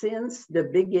pain since the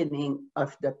beginning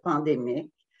of the pandemic,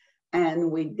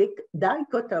 and we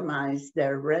dichotomized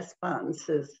their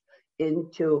responses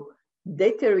into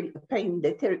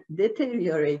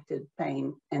deteriorated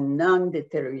pain and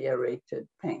non-deteriorated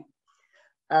pain.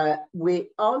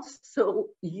 We also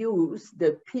use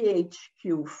the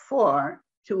PHQ-4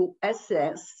 to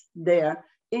assess their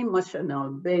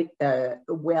emotional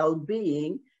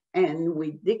well-being, and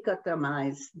we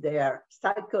dichotomize their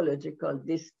psychological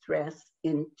distress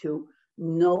into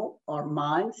no or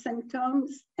mild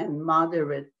symptoms and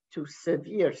moderate to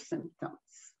severe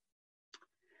symptoms.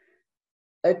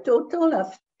 A total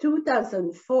of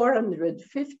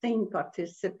 2,415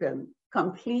 participants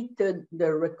completed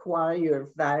the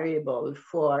required variable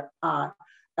for our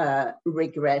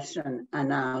regression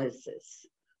analysis.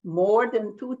 More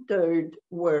than 2/3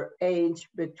 were aged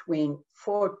between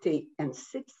 40 and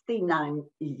 69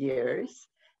 years,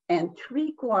 and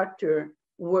 3/4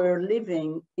 were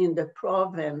living in the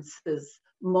provinces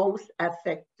most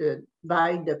affected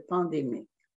by the pandemic.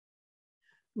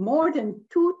 More than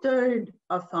 2/3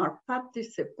 of our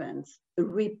participants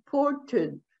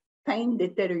reported pain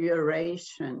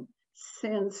deterioration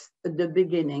since the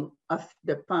beginning of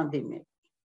the pandemic.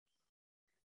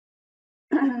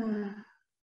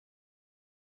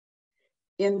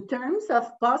 In terms of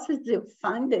positive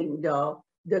finding, though,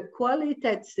 the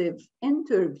qualitative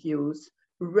interviews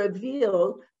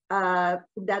reveal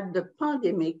that the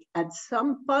pandemic had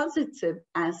some positive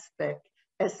aspect,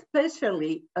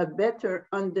 especially a better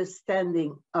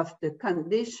understanding of the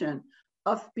condition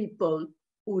of people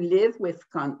who live with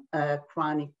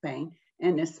chronic pain,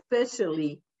 and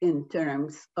especially in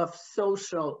terms of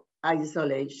social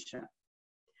isolation.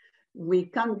 We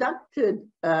conducted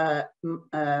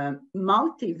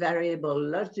multivariable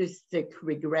logistic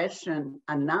regression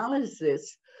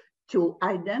analysis to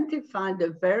identify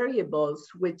the variables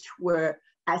which were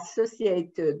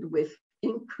associated with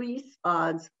increased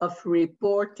odds of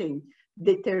reporting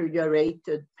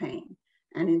deteriorated pain.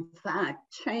 And in fact,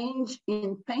 change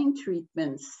in pain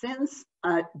treatment since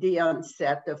the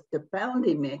onset of the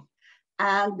pandemic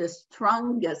had the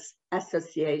strongest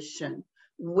association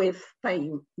with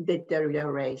pain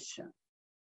deterioration.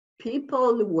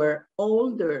 People who were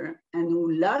older and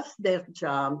who lost their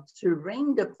jobs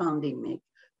during the pandemic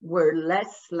were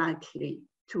less likely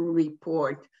to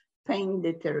report pain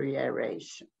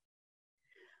deterioration.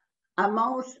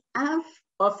 Almost half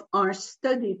of our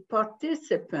study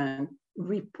participants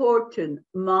reported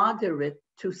moderate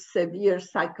to severe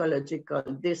psychological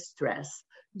distress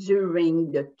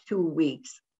during the 2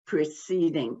 weeks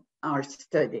preceding our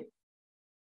study.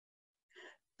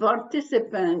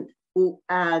 Participants who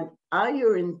had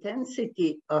higher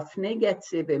intensity of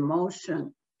negative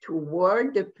emotion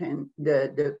toward the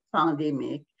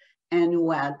pandemic and who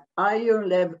had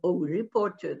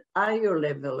reported higher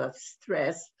level of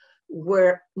stress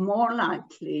were more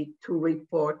likely to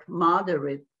report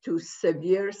moderate to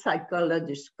severe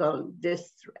psychological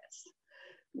distress.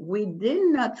 We did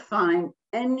not find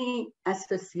any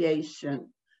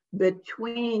association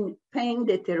between pain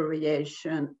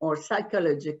deterioration or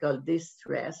psychological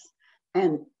distress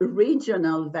and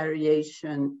regional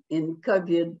variation in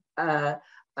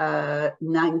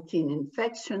COVID-19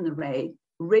 infection rate,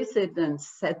 residence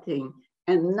setting,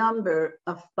 and number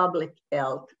of public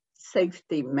health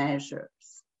safety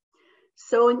measures.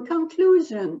 So in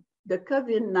conclusion, the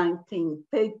COVID-19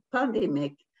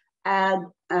 pandemic had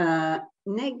a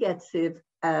negative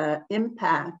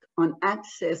impact on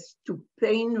access to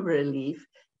pain relief,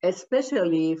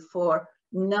 especially for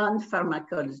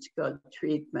non-pharmacological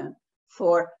treatment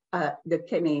for the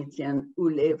Canadians who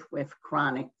live with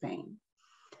chronic pain.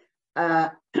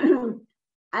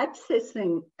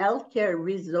 Accessing healthcare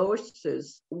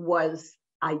resources was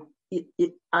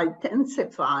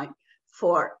intensified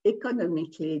for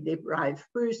economically deprived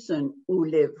persons who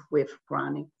live with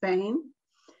chronic pain.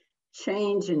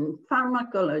 Change in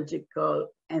pharmacological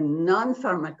and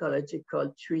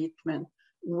non-pharmacological treatment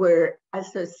were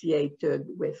associated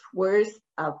with worse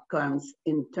outcomes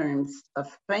in terms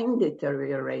of pain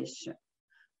deterioration.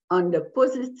 On the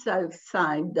positive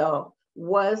side, though,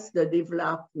 was the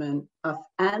development of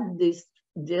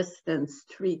at-distance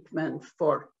treatment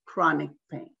for chronic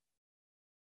pain.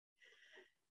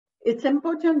 It's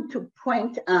important to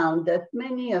point out that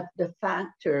many of the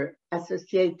factors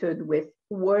associated with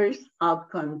worse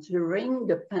outcomes during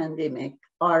the pandemic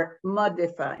are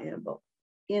modifiable.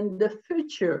 In the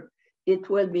future, it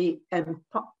will be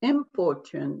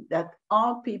important that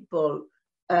all people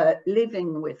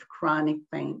living with chronic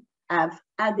pain have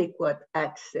adequate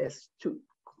access to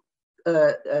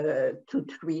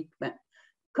treatment.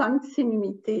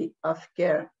 Continuity of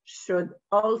care should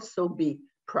also be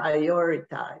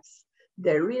prioritized.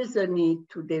 There is a need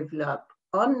to develop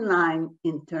online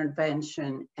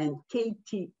intervention and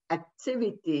KT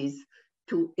activities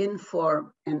to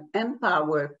inform and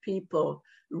empower people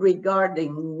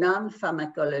regarding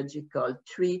non-pharmacological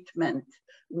treatment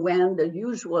when the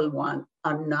usual ones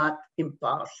are not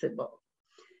impossible.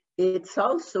 It's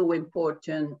also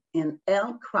important in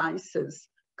health crisis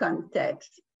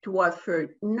context to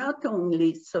offer not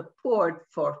only support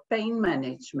for pain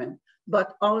management,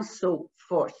 but also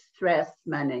for stress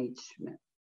management.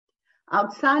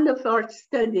 Outside of our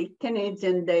study,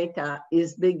 Canadian data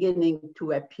is beginning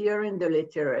to appear in the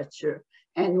literature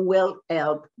and will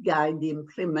help guide the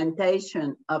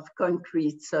implementation of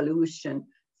concrete solutions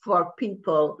for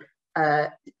people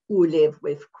who live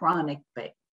with chronic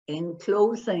pain. In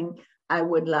closing, I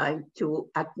would like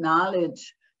to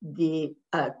acknowledge the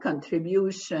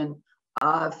contribution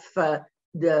of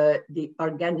the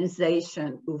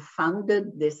organization which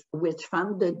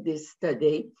funded this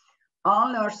study.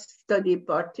 All our study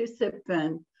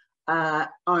participants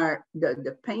are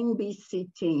the Pain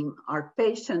BC team, our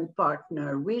patient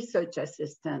partner, research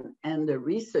assistant, and the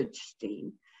research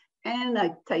team. And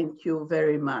I thank you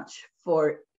very much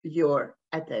for your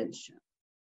attention.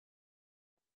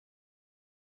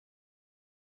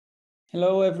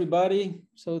 Hello, everybody.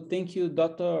 So thank you,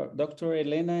 Dr.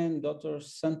 Elena and Dr.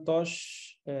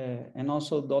 Santosh, and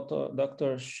also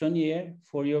Dr. Chonier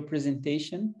for your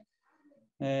presentation.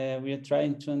 We are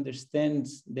trying to understand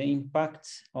the impact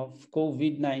of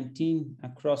COVID-19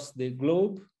 across the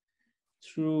globe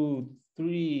through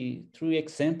three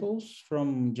examples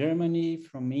from Germany,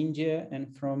 from India,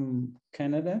 and from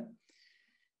Canada.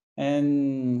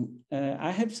 And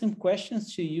I have some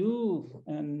questions to you,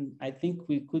 and I think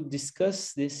we could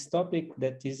discuss this topic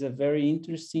that is a very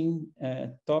interesting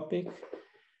topic.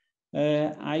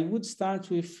 I would start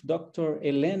with Dr.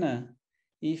 Elena.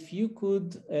 If you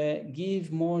could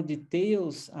give more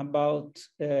details about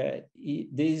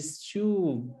these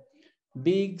two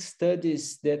big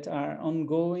studies that are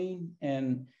ongoing,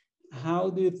 and how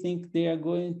do you think they are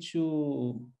going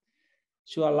to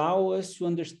allow us to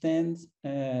understand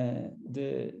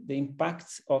the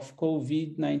impacts of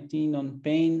COVID-19 on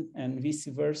pain and vice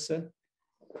versa?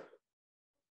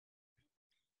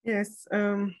 Yes,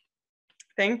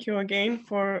 thank you again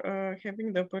for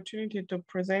having the opportunity to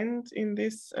present in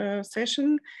this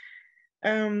session.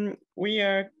 We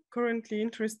are currently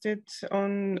interested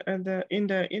in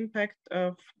the impact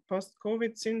of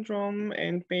post-COVID syndrome,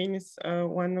 and pain is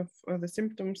one of the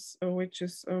symptoms which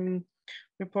is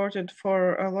reported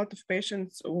for a lot of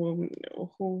patients who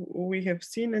we have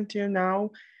seen until now.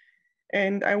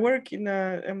 And I work in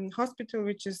a hospital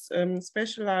which is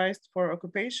specialized for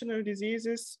occupational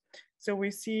diseases. So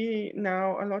we see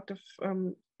now a lot of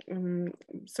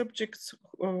subjects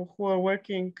who are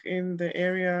working in the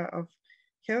area of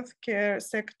healthcare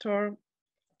sector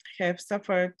have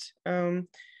suffered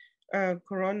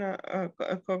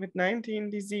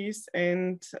COVID-19 disease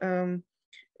and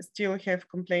still have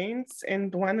complaints.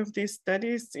 And one of these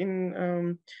studies,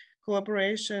 in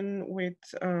collaboration with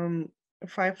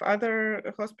 5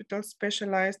 other hospitals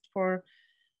specialized for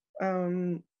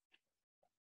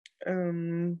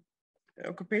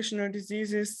occupational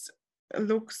diseases,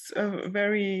 looks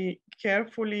very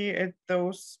carefully at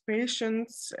those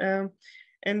patients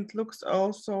and looks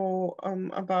also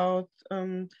about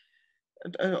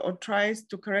or tries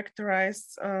to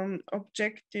characterize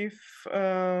objective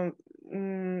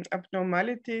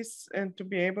abnormalities and to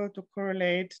be able to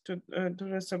correlate to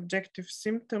the subjective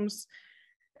symptoms.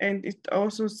 And it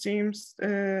also seems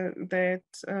that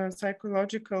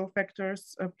psychological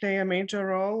factors play a major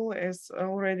role, as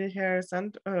already here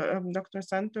Dr.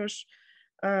 Santosh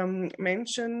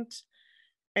mentioned.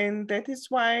 And that is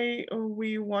why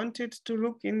we wanted to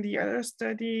look in the other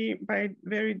study by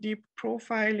very deep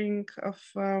profiling of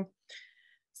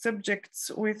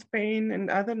subjects with pain and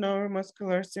other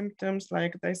neuromuscular symptoms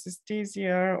like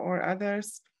dysesthesia or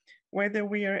others, whether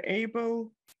we are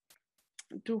able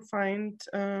to find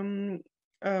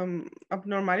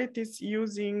abnormalities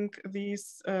using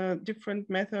these different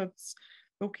methods,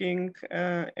 looking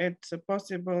at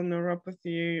possible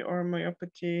neuropathy or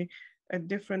myopathy at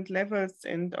different levels,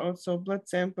 and also blood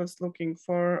samples looking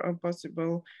for a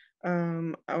possible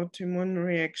autoimmune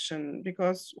reaction.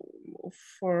 Because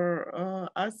for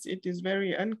us, it is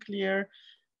very unclear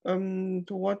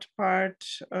to what part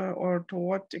or to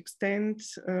what extent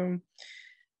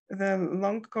the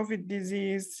long COVID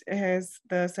disease has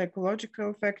the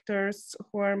psychological factors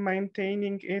who are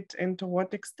maintaining it, and to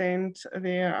what extent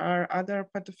there are other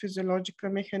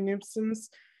pathophysiological mechanisms,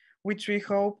 which we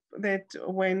hope that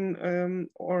when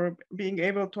or being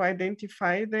able to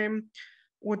identify them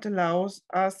would allow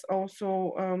us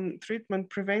also treatment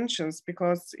preventions.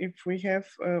 Because if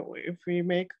we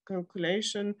make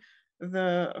calculation,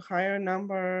 the higher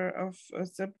number of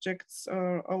subjects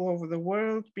all over the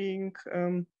world being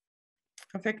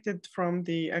affected from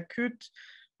the acute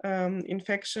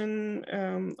infection,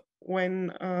 when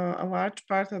a large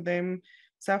part of them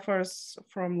suffers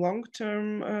from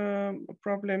long-term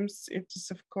problems, it is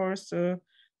of course a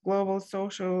global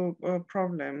social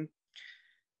problem.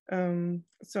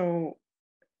 So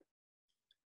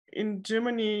in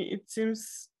Germany, it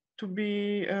seems to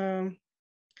be,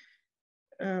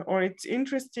 or it's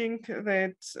interesting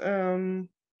that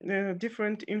the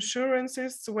different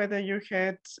insurances, whether you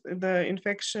had the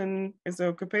infection as an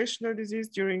occupational disease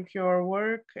during your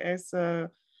work as a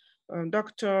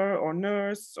doctor or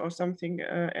nurse or something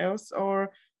else,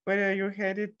 or whether you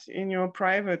had it in your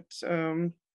private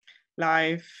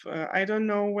life. I don't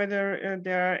know whether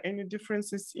there are any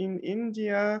differences in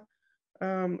India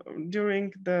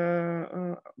during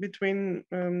the between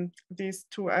these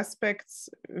two aspects,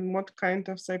 and what kind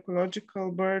of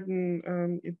psychological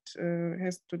burden it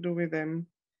has to do with them.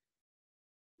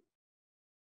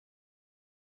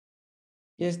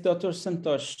 Yes, Dr.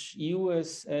 Santosh, you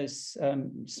as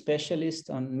specialist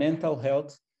on mental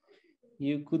health,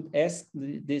 you could ask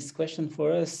this question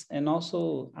for us. And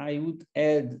also I would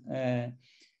add,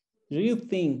 do you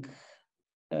think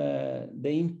the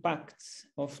impact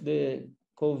of the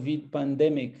COVID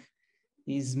pandemic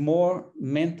is more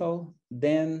mental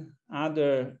than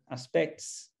other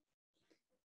aspects?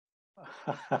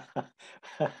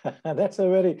 That's a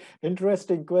very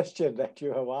interesting question that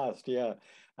you have asked. Yeah,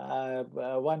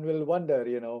 one will wonder,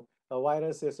 you know, a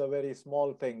virus is a very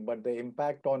small thing, but the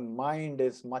impact on mind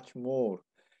is much more.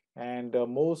 And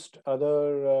most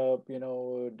other, you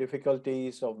know,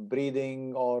 difficulties of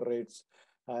breathing or its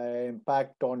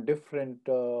impact on different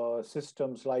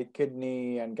systems like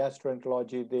kidney and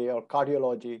gastroenterology, or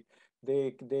cardiology,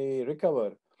 they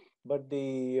recover. But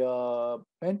the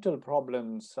mental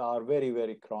problems are very,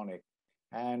 very chronic.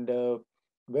 And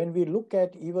when we look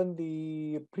at even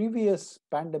the previous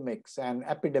pandemics and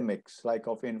epidemics, like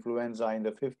of influenza in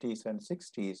the 50s and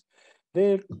 60s,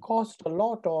 they caused a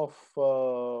lot of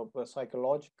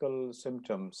psychological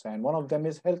symptoms. And one of them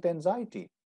is health anxiety.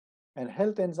 And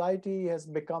health anxiety has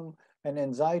become an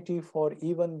anxiety for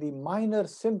even the minor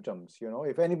symptoms. You know,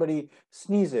 if anybody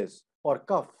sneezes or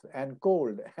cough and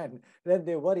cold, and then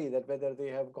they worry that whether they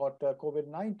have got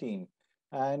COVID-19,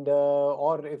 and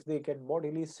or if they get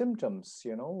bodily symptoms,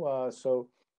 you know. So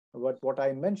what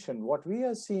I mentioned, what we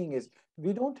are seeing is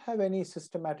we don't have any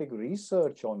systematic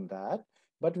research on that,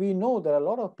 but we know that a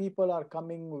lot of people are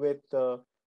coming with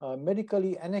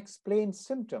medically unexplained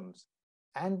symptoms,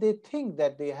 and they think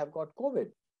that they have got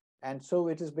COVID. And so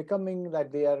it is becoming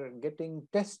that they are getting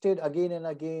tested again and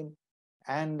again.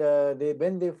 And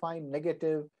when they find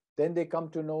negative, then they come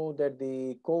to know that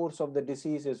the course of the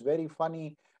disease is very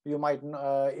funny. You might,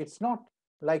 it's not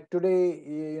like today,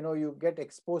 you know, you get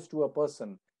exposed to a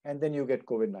person and then you get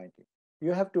COVID-19.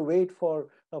 You have to wait for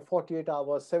 48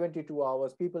 hours, 72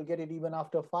 hours. People get it even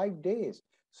after 5 days.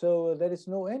 So there is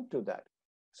no end to that.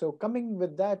 So coming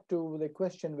with that to the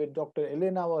question which Dr.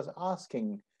 Elena was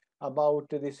asking about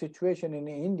the situation in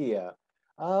India,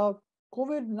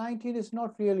 COVID-19 is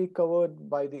not really covered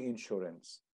by the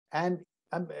insurance. And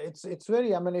it's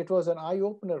very, I mean, it was an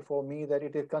eye-opener for me that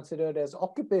it is considered as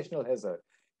occupational hazard.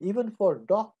 Even for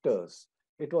doctors,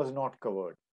 it was not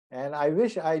covered. And I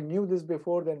wish I knew this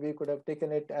before, then we could have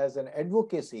taken it as an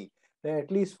advocacy, that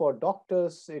at least for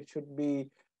doctors, it should be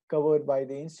covered by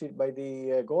the institute, by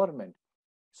the government.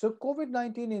 So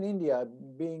COVID-19 in India,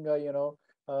 being a, you know,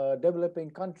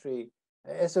 developing country,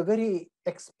 is a very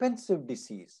expensive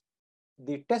disease.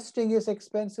 The testing is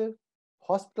expensive,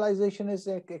 hospitalization is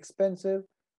expensive,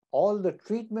 all the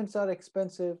treatments are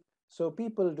expensive. So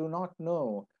people do not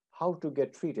know how to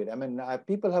get treated. I mean,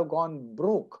 people have gone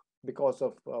broke because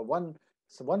of one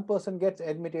person gets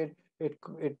admitted,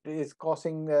 it is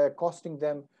costing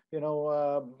them,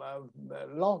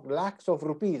 lakhs of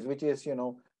rupees, which is, in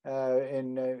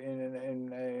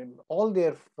all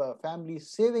their family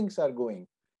savings are going,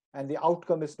 and the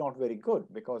outcome is not very good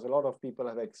because a lot of people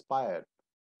have expired.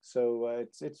 So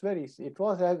it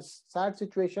was a sad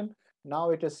situation.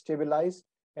 Now it is stabilized,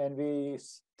 and we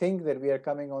think that we are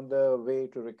coming on the way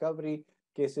to recovery.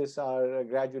 Cases are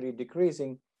gradually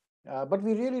decreasing, but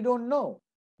we really don't know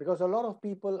because a lot of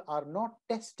people are not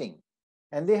testing,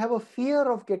 and they have a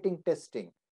fear of getting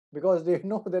testing because they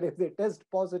know that if they test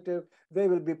positive, they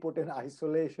will be put in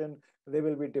isolation, they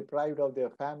will be deprived of their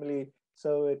family.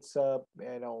 So it's,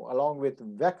 along with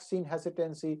vaccine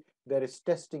hesitancy, there is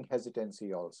testing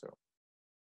hesitancy also.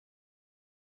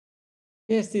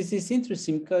 Yes, this is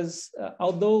interesting because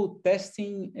although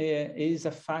testing is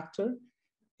a factor,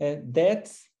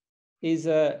 that is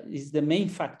the main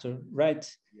factor, right?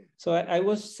 Yeah. So I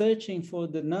was searching for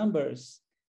the numbers,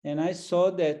 and I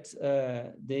saw that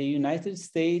the United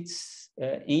States,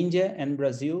 India, and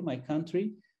Brazil, my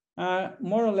country, are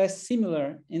more or less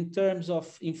similar in terms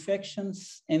of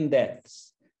infections and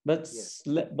deaths. But yes.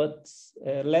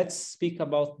 Let's speak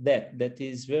about that. That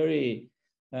is very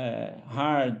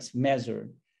hard measure.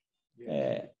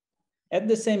 Yes. At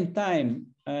the same time,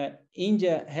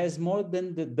 India has more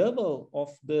than the double of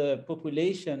the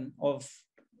population of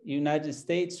United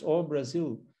States or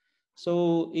Brazil.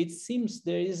 So it seems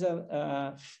there is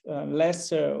a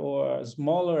lesser or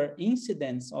smaller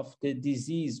incidence of the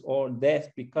disease or death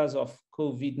because of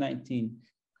COVID-19.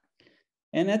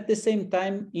 And at the same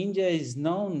time, India is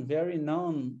known, very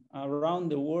known around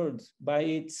the world by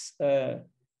its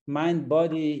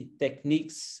mind-body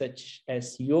techniques such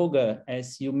as yoga,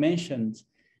 as you mentioned.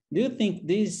 Do you think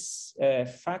this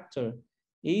factor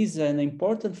is an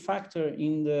important factor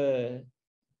in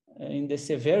the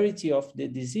severity of the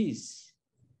disease?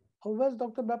 Oh, well,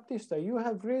 Dr. Baptista, you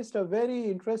have raised a very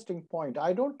interesting point.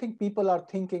 I don't think people are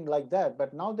thinking like that,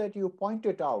 but now that you point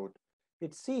it out,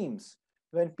 it seems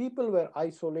when people were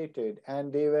isolated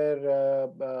and they were,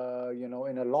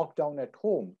 in a lockdown at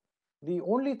home, the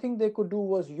only thing they could do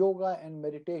was yoga and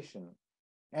meditation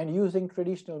and using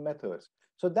traditional methods.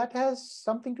 So that has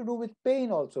something to do with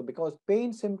pain also, because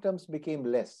pain symptoms became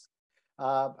less.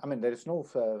 There is no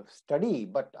study,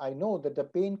 but I know that the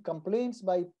pain complaints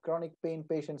by chronic pain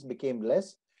patients became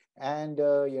less. And,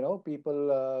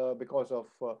 people, because of,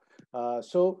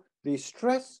 so the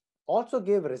stress also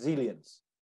gave resilience.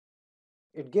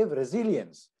 It gave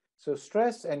resilience. So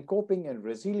stress and coping and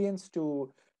resilience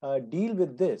to deal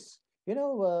with this.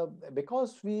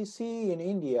 Because we see in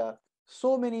India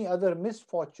so many other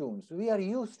misfortunes, we are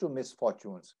used to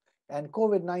misfortunes, and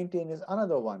COVID-19 is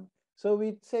another one. So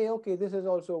we say, okay, this is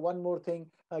also one more thing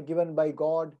given by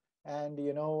God, and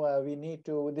we need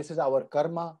to. This is our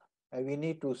karma. We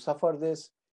need to suffer this.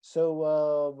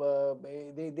 So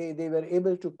they were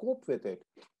able to cope with it,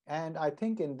 and I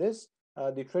think in this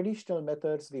the traditional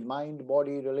methods, the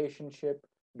mind-body relationship,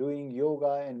 doing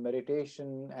yoga and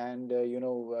meditation, and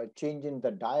changing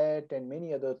the diet and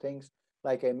many other things.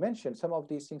 Like I mentioned, some of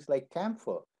these things like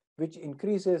camphor, which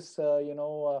increases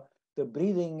the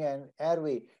breathing and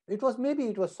airway. It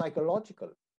was psychological,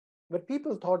 but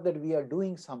people thought that we are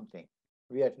doing something.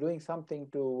 We are doing something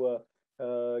to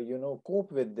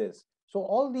cope with this. So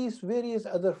all these various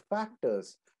other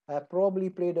factors have probably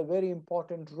played a very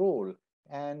important role,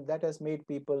 and that has made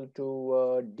people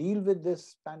to deal with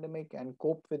this pandemic and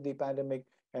cope with the pandemic.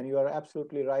 And you are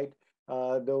absolutely right.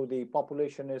 Though the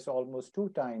population is almost 2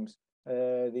 times,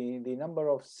 the number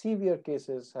of severe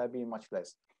cases have been much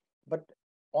less. But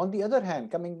on the other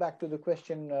hand, coming back to the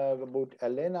question about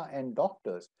Elena and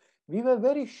doctors, we were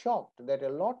very shocked that a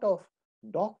lot of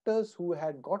doctors who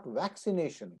had got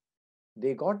vaccination,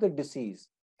 they got the disease,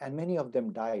 and many of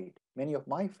them died. Many of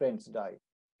my friends died.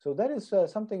 So that is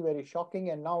something very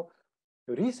shocking. And now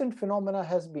recent phenomena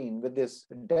has been with this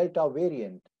Delta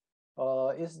variant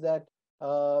is that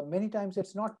many times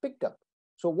it's not picked up.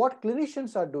 So what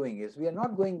clinicians are doing is we are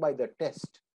not going by the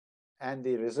test and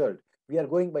the result. We are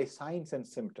going by signs and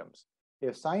symptoms.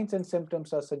 If signs and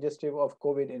symptoms are suggestive of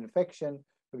COVID infection,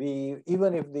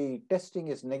 even if the testing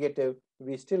is negative,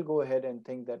 we still go ahead and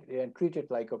think that and treat it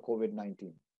like a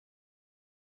COVID-19.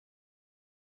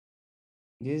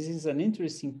 This is an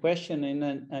interesting question and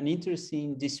an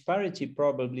interesting disparity,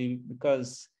 probably,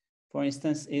 because, for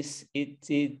instance,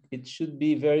 it should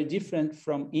be very different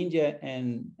from India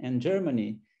and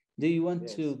Germany. Do you want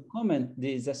to comment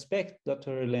this aspect,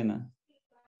 Dr. Elena?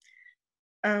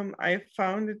 I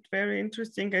found it very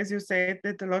interesting, as you said,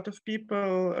 that a lot of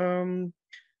people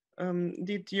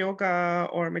did yoga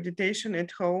or meditation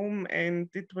at home, and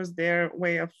it was their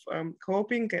way of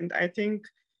coping. And I think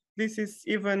this is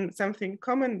even something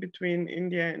common between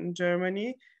India and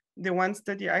Germany. The one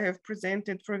study I have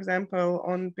presented, for example,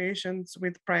 on patients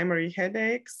with primary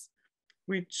headaches,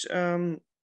 which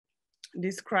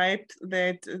described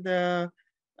that the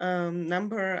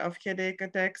number of headache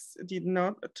attacks did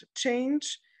not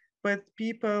change, but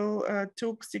people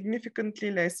took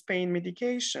significantly less pain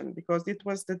medication, because it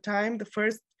was the time, the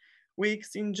first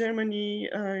weeks in Germany,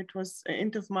 it was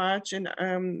end of March and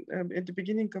at the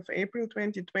beginning of April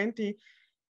 2020,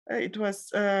 it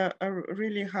was a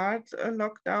really hard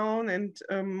lockdown, and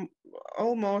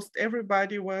almost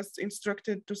everybody was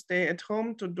instructed to stay at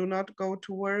home, to do not go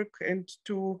to work, and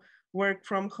to work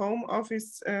from home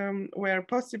office where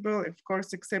possible, of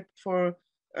course, except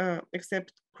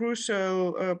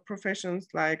crucial professions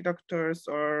like doctors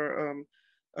or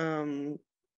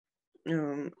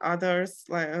others,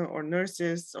 like or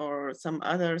nurses or some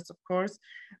others, of course.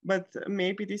 But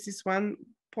maybe this is one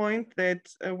point, that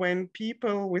when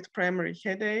people with primary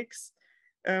headaches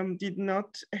did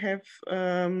not have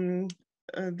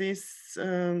this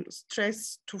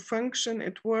stress to function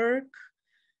at work,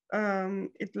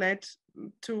 it led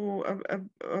to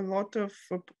a lot of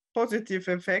positive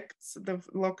effects, the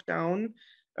lockdown,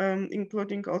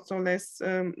 including also less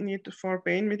need for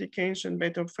pain medication,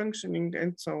 better functioning,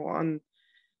 and so on.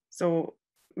 So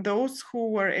those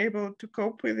who were able to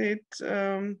cope with it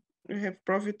have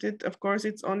profited. Of course,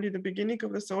 it's only the beginning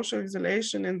of the social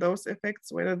isolation, and those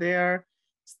effects, whether they are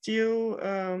still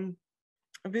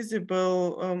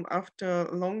visible after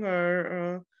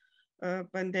longer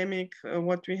pandemic,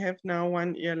 what we have now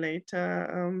 1 year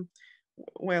later,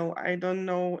 well, I don't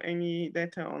know any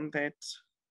data on that.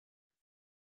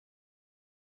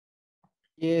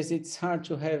 Yes, it's hard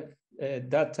to have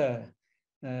data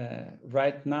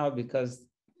right now, because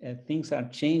things are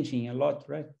changing a lot,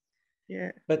 right?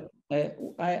 Yeah. But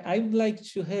I would like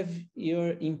to have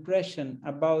your impression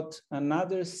about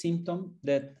another symptom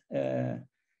that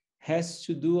has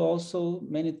to do also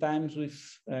many times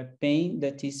with pain,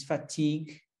 that is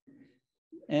fatigue.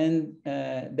 And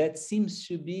that seems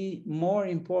to be more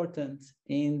important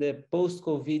in the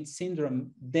post-COVID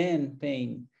syndrome than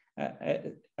pain.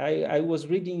 I was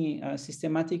reading a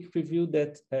systematic review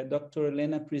that Dr.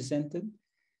 Elena presented,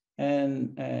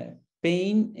 and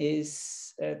pain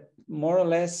is more or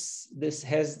less, this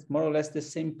has more or less the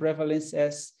same prevalence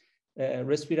as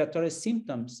respiratory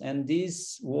symptoms. And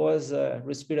this was a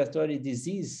respiratory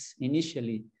disease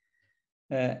initially.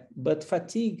 But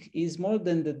fatigue is more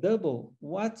than the double.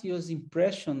 What is your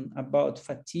impression about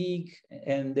fatigue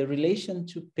and the relation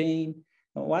to pain?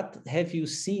 What have you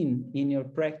seen in your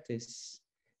practice?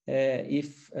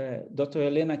 If Dr.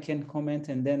 Elena can comment,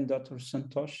 and then Dr.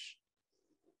 Santosh,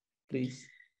 please.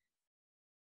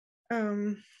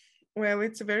 Well,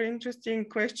 it's a very interesting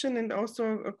question, and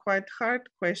also a quite hard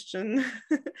question.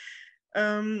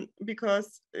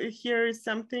 Because here is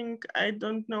something I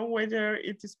don't know whether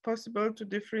it is possible to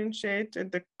differentiate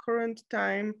at the current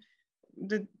time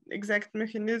the exact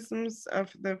mechanisms of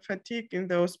the fatigue in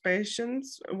those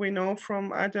patients. We know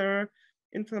from other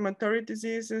inflammatory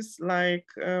diseases like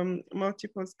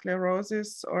multiple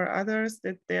sclerosis or others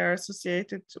that they are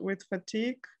associated with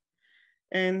fatigue.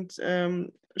 And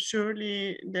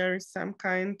surely there is some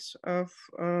kind of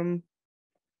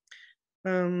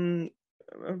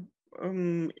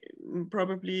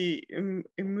probably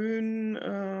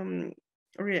immune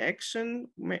reaction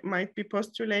might be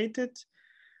postulated.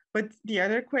 But the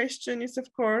other question is,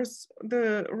 of course,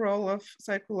 the role of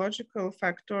psychological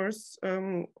factors,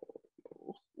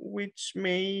 which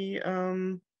may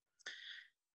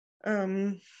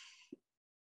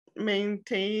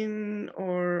maintain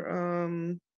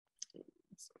or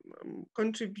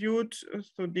contribute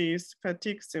to these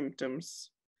fatigue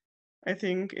symptoms. I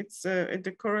think it's at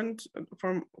the current,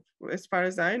 from as far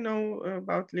as I know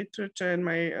about literature and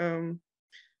my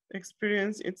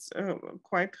experience, it's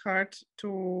quite hard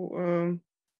to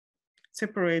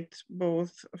separate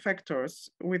both factors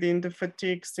within the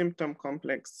fatigue symptom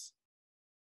complex.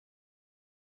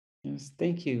 Yes,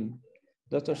 thank you.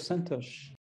 Dr.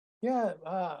 Santosh. Yeah,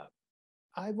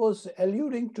 I was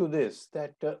alluding to this,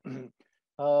 that,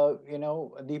 you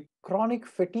know, the chronic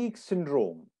fatigue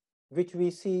syndrome, which we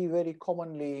see very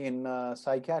commonly in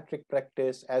psychiatric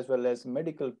practice as well as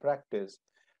medical practice,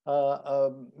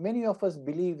 many of us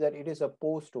believe that it is a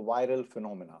post-viral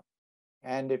phenomena.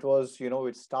 And it was, you know,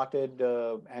 it started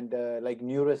like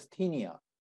neurasthenia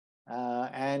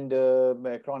and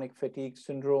chronic fatigue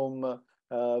syndrome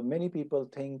Many people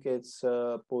think it's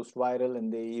post-viral,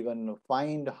 and they even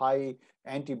find high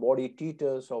antibody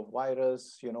titers of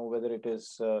virus, whether it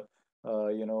is,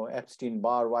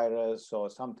 Epstein-Barr virus or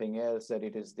something else, that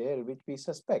it is there, which we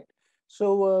suspect.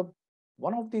 So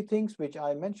one of the things which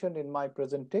I mentioned in my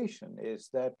presentation is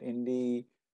that in the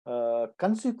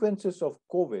consequences of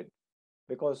COVID,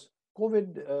 because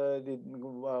the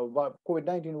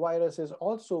COVID-19 virus has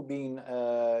also been,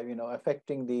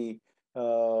 affecting the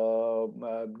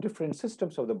different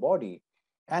systems of the body.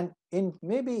 And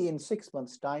maybe in 6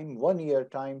 months' time, 1 year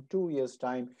time, 2 years'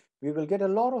 time, we will get a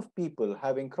lot of people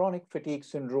having chronic fatigue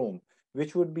syndrome,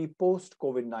 which would be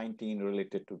post-COVID-19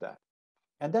 related to that.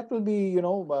 And that will be,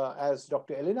 as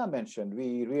Dr. Elena mentioned,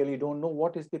 we really don't know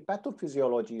what is the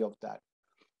pathophysiology of that.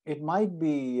 It might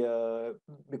be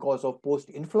because of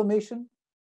post-inflammation,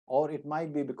 or it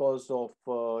might be because of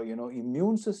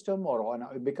immune system, or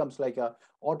it becomes like a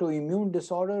autoimmune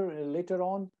disorder later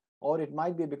on, or it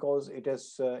might be because it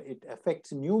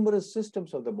affects numerous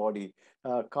systems of the body,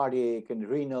 cardiac and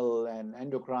renal and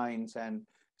endocrines, and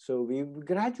so we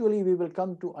will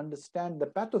come to understand the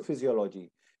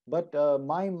pathophysiology. But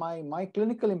my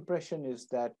clinical impression is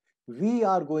that we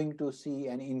are going to see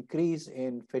an increase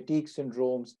in fatigue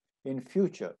syndromes in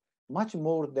future, much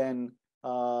more than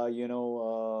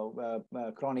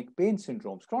chronic pain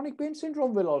syndromes. Chronic pain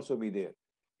syndrome will also be there.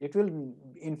 It will,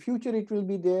 in future, it will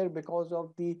be there because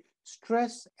of the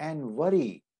stress and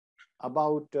worry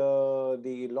about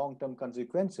the long-term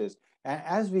consequences. And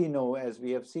as we know, as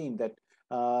we have seen, that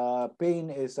pain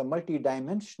is a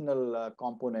multi-dimensional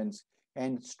components,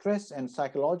 and stress and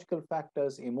psychological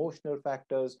factors, emotional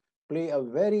factors play a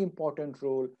very important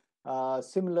role,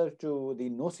 similar to the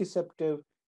nociceptive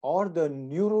or the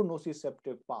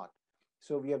neuronociceptive part.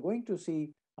 So we are going to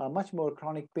see much more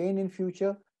chronic pain in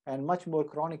future and much more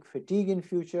chronic fatigue in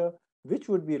future, which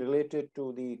would be related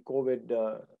to the COVID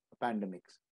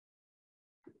pandemics.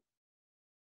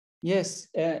 Yes,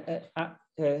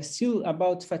 still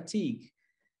about fatigue,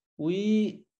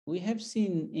 we have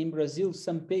seen in Brazil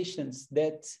some patients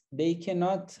that they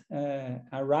cannot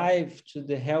arrive to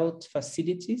the health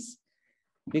facilities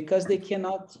because they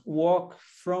cannot walk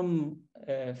from,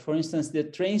 for instance, the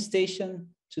train station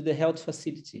to the health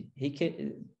facility.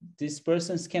 These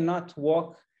persons cannot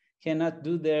walk, cannot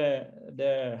do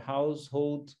their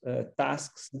household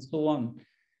tasks and so on.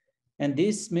 And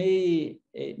this may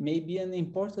be an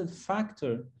important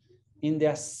factor in the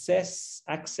access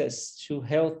to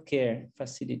healthcare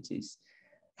facilities.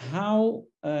 How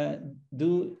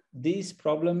do this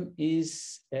problem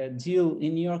is deal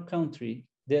in your country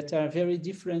that are very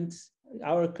different?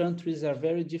 Our countries are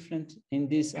very different in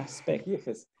this aspect.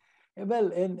 Yes.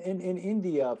 Well, in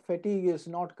India, fatigue is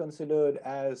not considered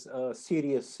as a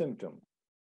serious symptom,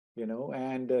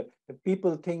 and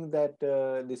people think that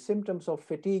the symptoms of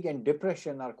fatigue and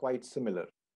depression are quite similar.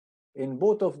 In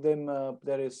both of them,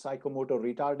 there is psychomotor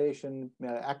retardation,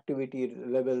 activity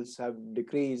levels have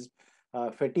decreased,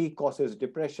 fatigue causes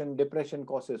depression, depression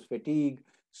causes fatigue.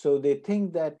 So they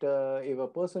think that if a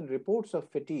person reports of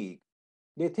fatigue,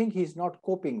 they think he's not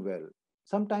coping well.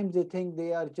 Sometimes they think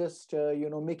they are just,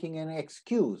 making an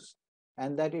excuse,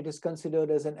 and that it is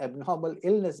considered as an abnormal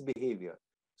illness behavior.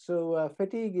 So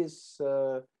fatigue is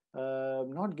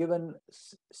not given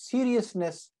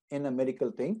seriousness in a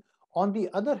medical thing. On the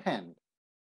other hand,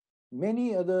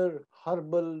 many other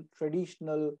herbal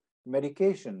traditional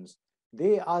medications,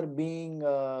 they are being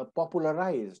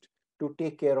popularized to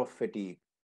take care of fatigue.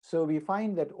 So we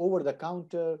find that over the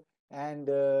counter and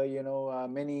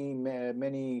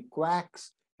many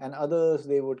quacks and others,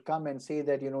 they would come and say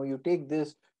that you take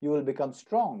this, you will become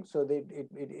strong. So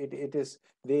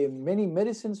many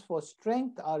medicines for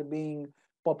strength are being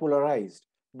popularized,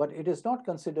 but it is not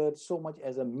considered so much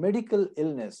as a medical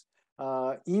illness.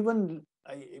 Even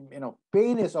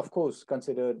pain is of course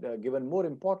considered given more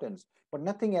importance, but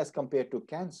nothing as compared to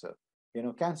cancer.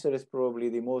 Cancer is probably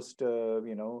the most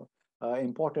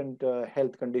important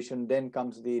health condition. Then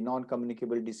comes the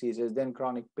non-communicable diseases, then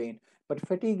chronic pain. But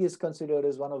fatigue is considered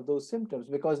as one of those symptoms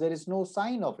because there is no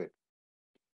sign of it.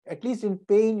 At least in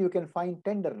pain, you can find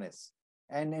tenderness.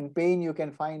 And in pain, you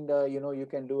can find, you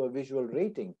can do a visual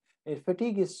rating. And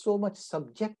fatigue is so much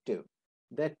subjective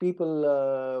that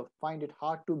people find it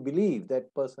hard to believe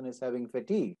that person is having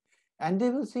fatigue. And they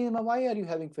will say, why are you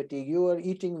having fatigue? You are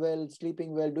eating well,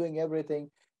 sleeping well, doing everything.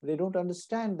 They don't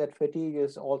understand that fatigue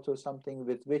is also something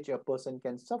with which a person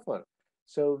can suffer.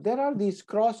 So there are these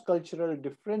cross-cultural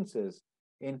differences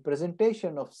in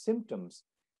presentation of symptoms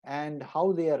and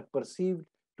how they are perceived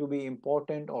to be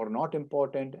important or not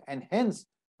important, and hence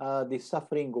the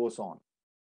suffering goes on.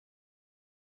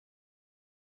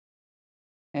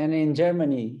 And in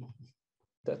Germany,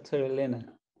 Dr. Elena?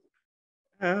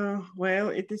 Well,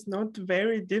 it is not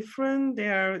very different.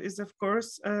 There is, of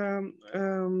course, a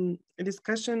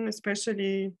discussion,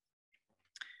 especially,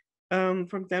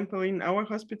 for example, in our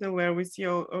hospital, where we see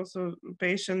also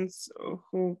patients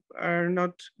who are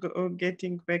not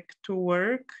getting back to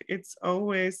work. It's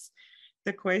always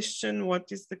the question: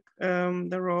 what is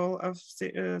the role of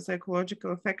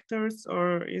psychological factors,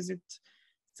 or is it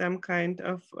some kind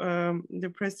of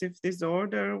depressive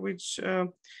disorder which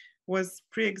was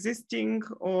pre-existing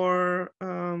or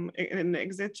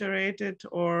exaggerated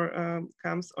or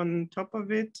comes on top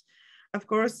of it. Of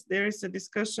course, there is a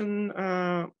discussion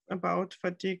about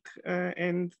fatigue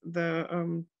and the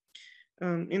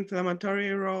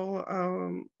inflammatory role,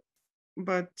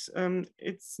 but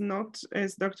it's not,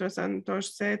 as Dr.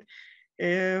 Santosh said,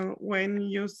 when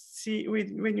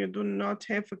you do not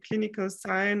have a clinical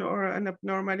sign or an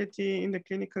abnormality in the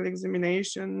clinical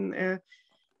examination,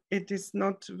 it is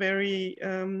not very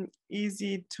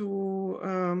easy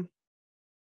to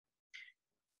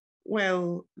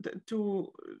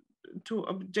to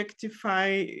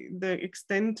objectify the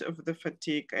extent of the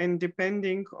fatigue, and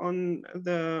depending on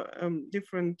the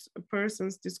different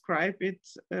persons describe it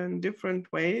in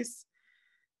different ways.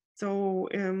 So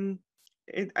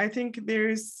I think there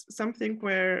is something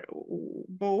where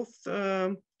both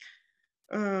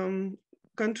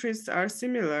countries are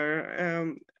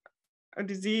similar. A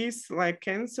disease like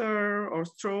cancer or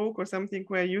stroke or something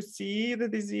where you see the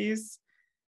disease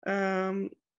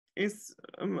is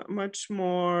much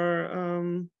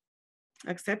more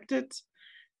accepted.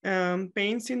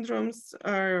 Pain syndromes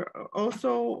are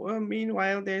also,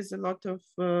 meanwhile, there's a lot of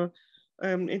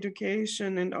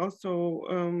education and also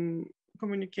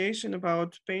communication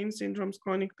about pain syndromes,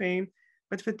 chronic pain,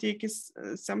 but fatigue is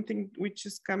something which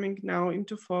is coming now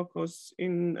into focus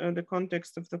in the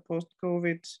context of the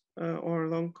post-COVID or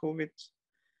long COVID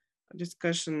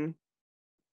discussion.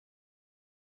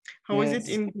 How is it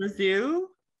in Brazil?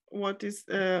 What is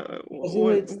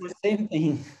it's the same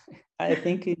thing. I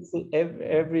think it's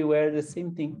everywhere the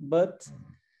same thing, but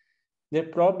the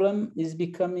problem is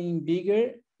becoming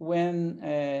bigger when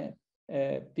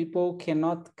people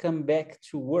cannot come back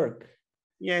to work.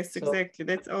 Yes, exactly.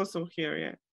 That's also here,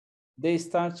 yeah. They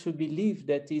start to believe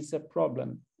that it's a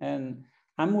problem. And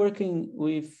I'm working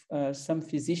with some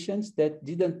physicians that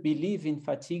didn't believe in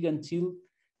fatigue until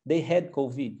they had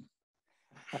COVID.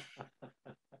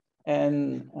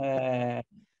 And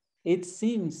it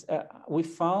seems we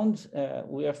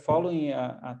are following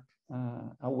a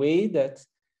way that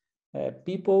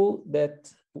people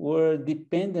that were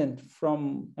dependent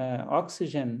from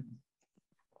oxygen,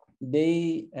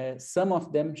 some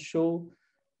of them show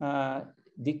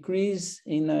decrease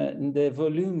in the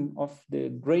volume of the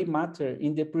gray matter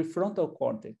in the prefrontal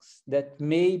cortex that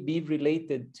may be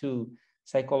related to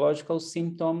psychological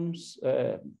symptoms,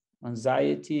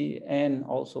 anxiety, and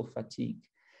also fatigue.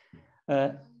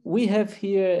 We have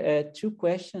here two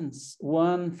questions,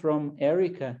 one from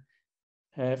Erica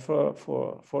for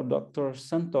Dr.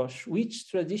 Santosh. Which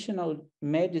traditional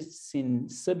medicine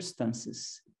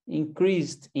substances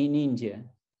increased in India?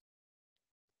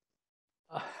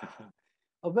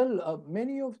 Well,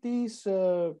 many of these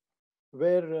were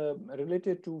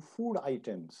related to food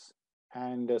items,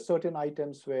 and certain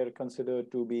items were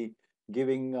considered to be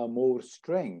giving more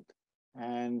strength,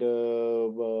 and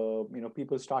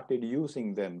people started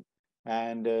using them,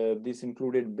 and this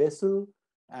included basil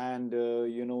and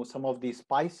some of these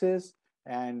spices,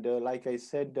 and like I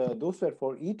said, those were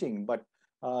for eating, but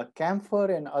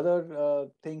camphor and other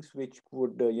things which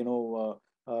would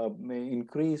may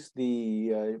increase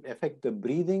the affect the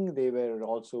breathing, they were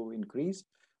also increased.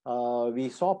 We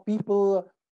saw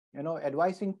people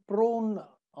advising prone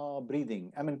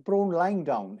breathing, I mean prone lying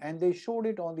down, and they showed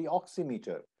it on the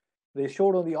oximeter. They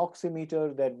showed on the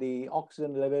oximeter that the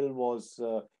oxygen level was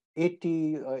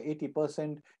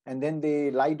 80%, and then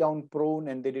they lie down prone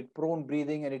and they did prone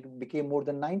breathing and it became more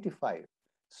than 95.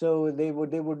 So there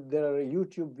are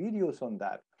YouTube videos on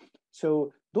that.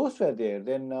 So those were there.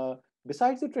 Then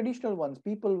besides the traditional ones,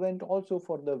 people went also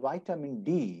for the vitamin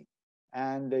D,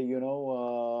 and the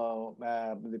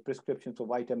prescriptions of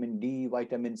vitamin D,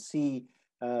 vitamin C,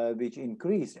 which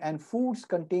increased, and foods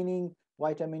containing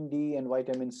vitamin D and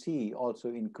vitamin C also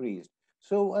increased.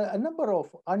 So a number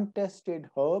of untested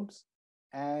herbs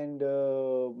and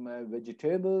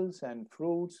vegetables and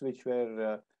fruits which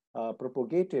were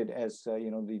propagated as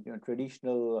the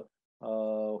traditional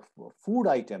food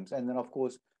items, and then of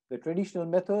course the traditional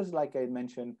methods, like I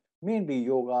mentioned, mainly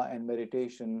yoga and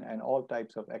meditation and all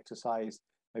types of exercise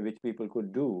which people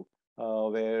could do.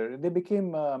 where they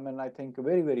became, I think,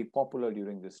 very, very popular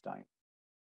during this time.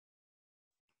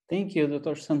 Thank you,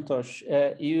 Dr. Santosh.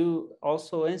 You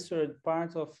also answered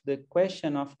part of the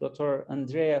question of Dr.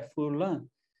 Andrea Furlan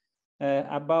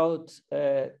about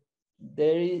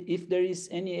if there is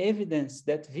any evidence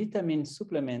that vitamin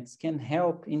supplements can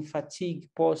help in fatigue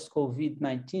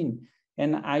post-COVID-19,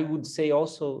 and I would say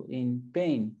also in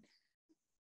pain.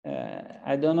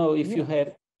 I don't know if you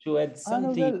have to add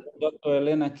something, Dr.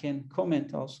 Elena can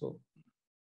comment also.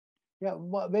 Yeah,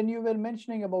 when you were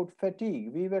mentioning about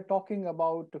fatigue, we were talking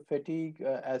about fatigue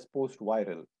as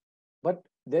post-viral. But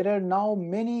there are now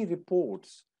many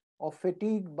reports of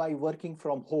fatigue by working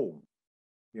from home,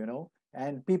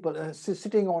 and people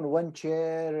sitting on one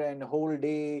chair and whole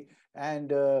day, and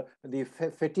the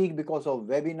fatigue because of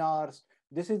webinars.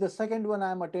 This is the second one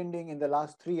I'm attending in the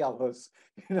last 3 hours.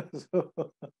 So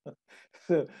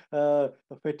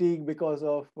fatigue because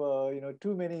of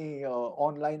too many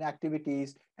online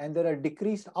activities, and there are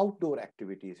decreased outdoor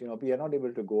activities. We are not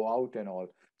able to go out and all.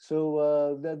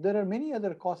 So there are many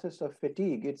other causes of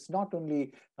fatigue. It's not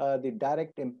only the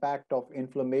direct impact of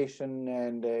inflammation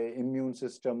and immune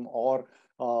system or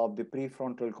the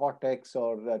prefrontal cortex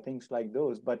or things like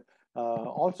those, but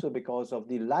also because of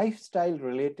the lifestyle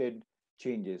related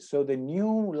changes. So the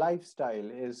new lifestyle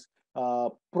is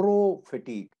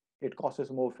pro-fatigue. It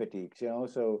causes more fatigues,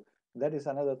 so that is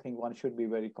another thing one should be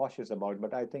very cautious about.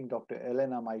 But I think Dr.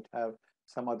 Elena might have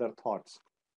some other thoughts.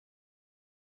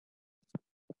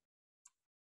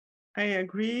 I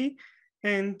agree.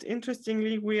 And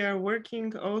interestingly, we are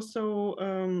working also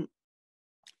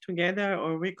together,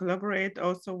 or we collaborate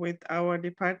also with our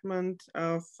department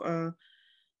of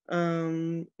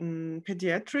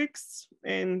pediatrics.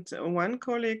 And one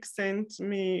colleague sent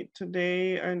me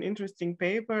today an interesting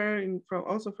paper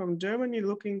also from Germany,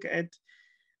 looking at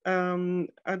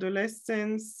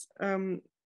adolescents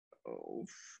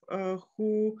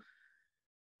who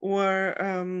were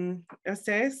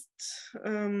assessed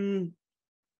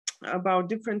about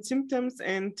different symptoms,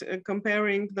 and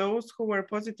comparing those who were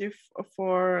positive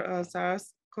for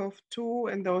SARS-CoV-2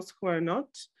 and those who are not.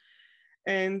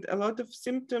 And a lot of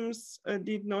symptoms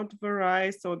did not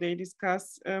vary. So they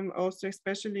discuss also,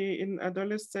 especially in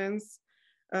adolescents,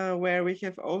 where we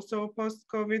have also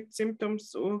post-COVID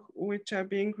symptoms which are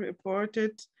being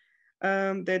reported,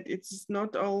 that it's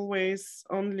not always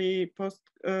only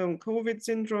post-COVID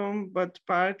syndrome, but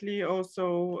partly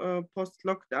also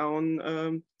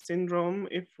post-lockdown syndrome,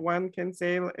 if one can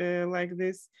say like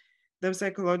this, the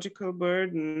psychological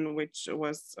burden which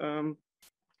was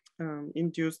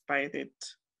induced by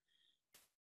it.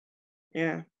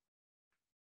 Yeah.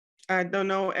 I don't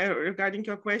know, regarding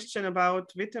your question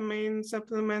about vitamin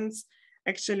supplements,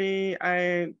 actually,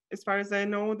 as far as I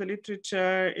know, the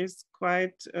literature is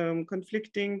quite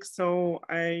conflicting, so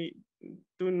I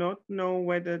do not know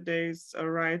whether there is a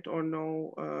right or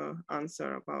no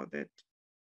answer about it.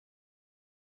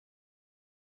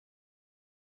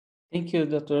 Thank you,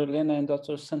 Dr. Elena and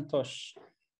Dr. Santosh.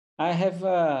 I have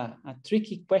a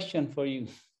tricky question for you.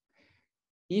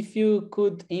 If you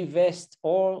could invest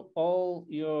all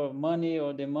your money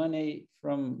or the money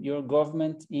from your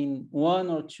government in one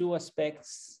or two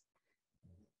aspects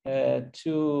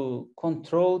to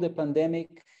control the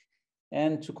pandemic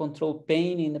and to control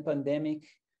pain in the pandemic,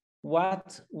 where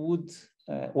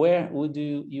would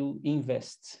you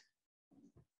invest?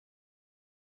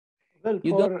 Well,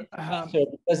 you don't answer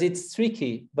because it's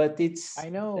tricky, but it's. I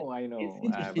know.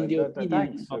 But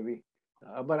thanks, Ravi.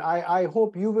 But I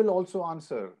hope you will also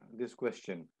answer this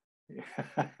question.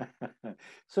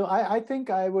 So I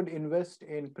think I would invest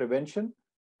in prevention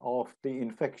of the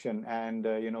infection, and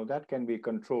that can be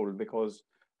controlled because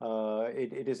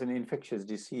it is an infectious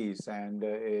disease, and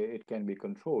it can be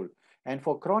controlled. And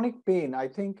for chronic pain, I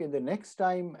think in the next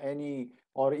time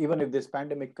or even if this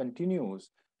pandemic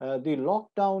continues, the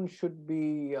lockdown should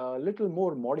be a little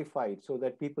more modified so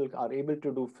that people are able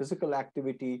to do physical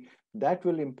activity that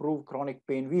will improve chronic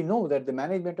pain. We know that the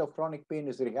management of chronic pain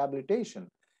is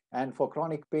rehabilitation. And for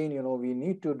chronic pain, we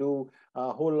need to do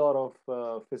a whole lot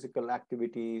of physical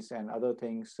activities and other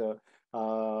things. So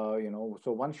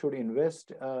one should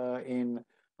invest in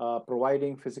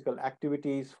providing physical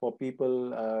activities for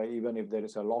people, even if there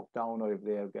is a lockdown or if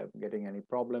they are getting any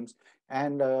problems.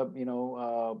 And,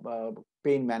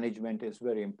 pain management is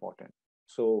very important.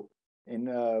 So in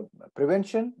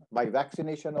prevention by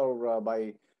vaccination or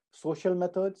by social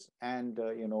methods, and,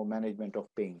 management of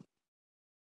pain.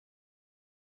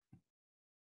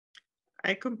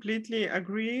 I completely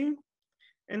agree.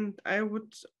 And I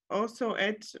would also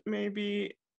add,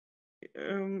 maybe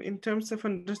in terms of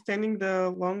understanding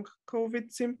the long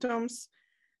COVID symptoms,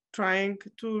 trying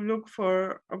to look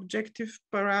for objective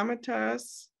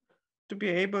parameters to be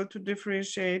able to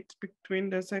differentiate between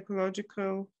the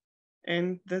psychological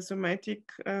and the somatic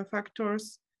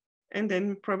factors, and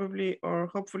then probably or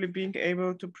hopefully being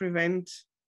able to prevent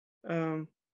the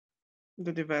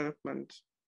development.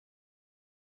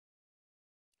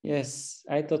 Yes,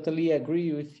 I totally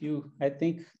agree with you. I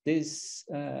think this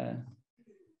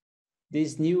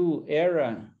this new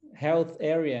era, health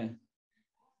area,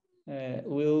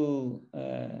 will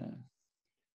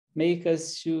make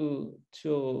us to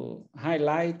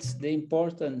highlight the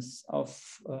importance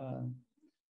of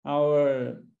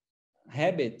our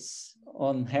habits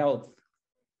on health.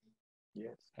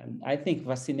 Yes. And I think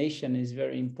vaccination is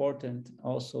very important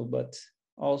also, but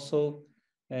also,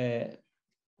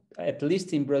 at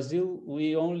least in Brazil,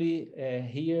 we only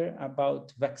hear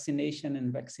about vaccination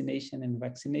and vaccination and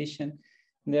vaccination.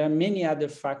 And there are many other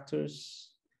factors,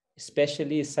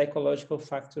 especially psychological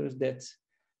factors, that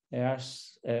are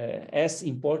as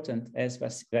important as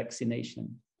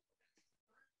vaccination.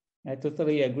 I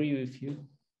totally agree with you.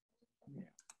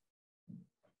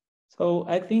 So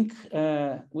I think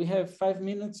we have 5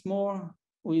 minutes more.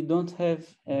 We don't have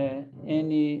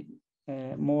any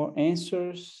more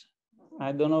answers.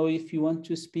 I don't know if you want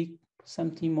to speak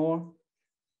something more.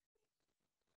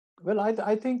 Well,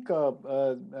 I think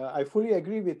I fully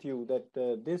agree with you that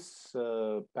this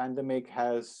pandemic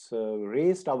has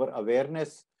raised our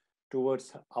awareness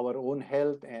towards our own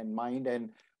health and mind. And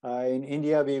in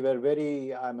India, we were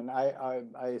very, I mean,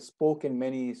 I spoke in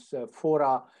many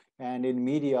fora and in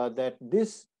media that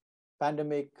this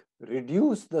pandemic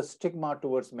reduced the stigma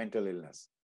towards mental illness.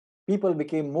 People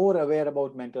became more aware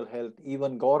about mental health.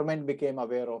 Even government became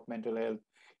aware of mental health.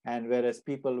 And whereas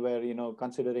people were,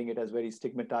 considering it as very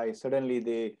stigmatized, suddenly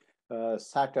they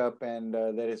sat up, and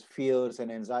there is fears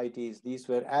and anxieties. These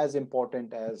were as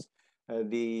important as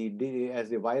the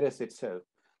virus itself.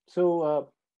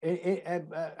 So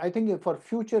I think for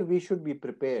future we should be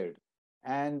prepared.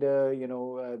 And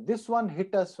this one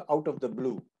hit us out of the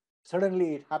blue.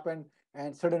 Suddenly it happened,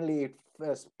 and suddenly it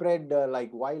spread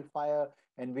like wildfire,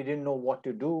 and we didn't know what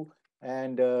to do.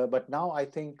 And but now I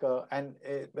think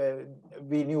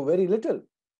we knew very little,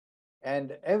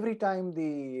 and every time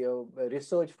the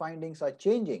research findings are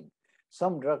changing.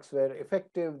 Some drugs were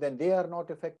effective, then they are not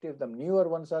effective. The newer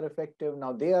ones are effective,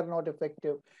 now they are not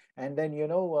effective. And then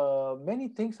many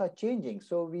things are changing,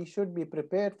 so we should be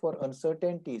prepared for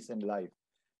uncertainties in life,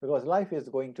 because life is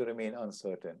going to remain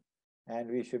uncertain, and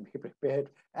we should be prepared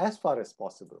as far as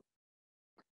possible.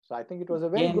 So I think it was a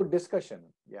very good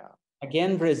discussion. Yeah.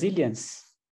 Again, resilience.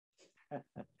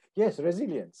 Yes,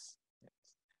 resilience.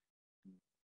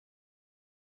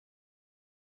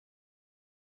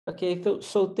 Okay,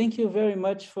 so thank you very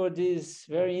much for this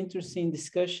very interesting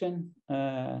discussion.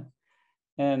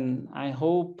 And I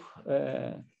hope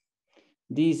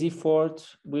this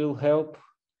effort will help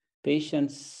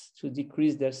patients to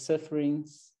decrease their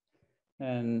sufferings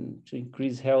and to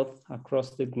increase health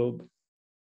across the globe.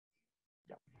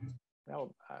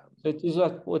 No, so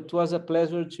it was a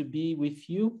pleasure to be with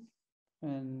you,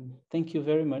 and thank you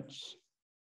very much.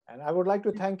 And I would like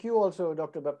to thank you also,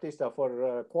 Dr. Baptista,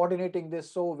 for coordinating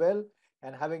this so well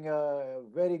and having a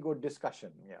very good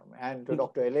discussion. Yeah. And to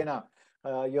Dr. Elena,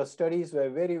 your studies were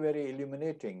very, very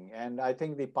illuminating. And I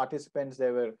think the participants,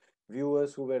 there were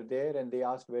viewers who were there, and they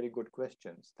asked very good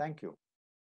questions. Thank you.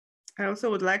 I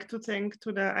also would like to thank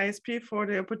to the ISP for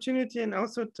the opportunity, and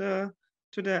also to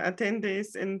the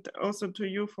attendees, and also to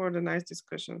you for the nice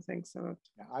discussion. Thanks a lot.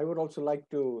 I would also like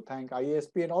to thank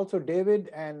ISP and also David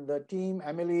and the team,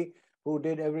 Emily, who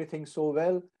did everything so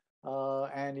well.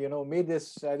 And made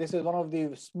this, this is one of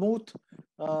the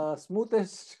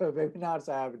smoothest webinars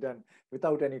I have done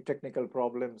without any technical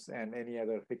problems and any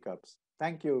other hiccups.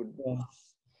 Thank you.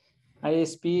 Yes.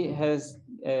 ISP has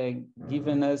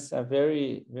given us a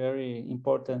very, very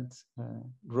important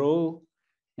role,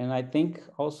 and I think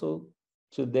also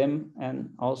to them and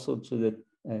also to the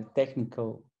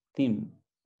technical team.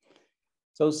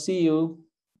 So see you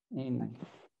in.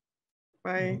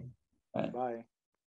 Bye. Bye. Bye.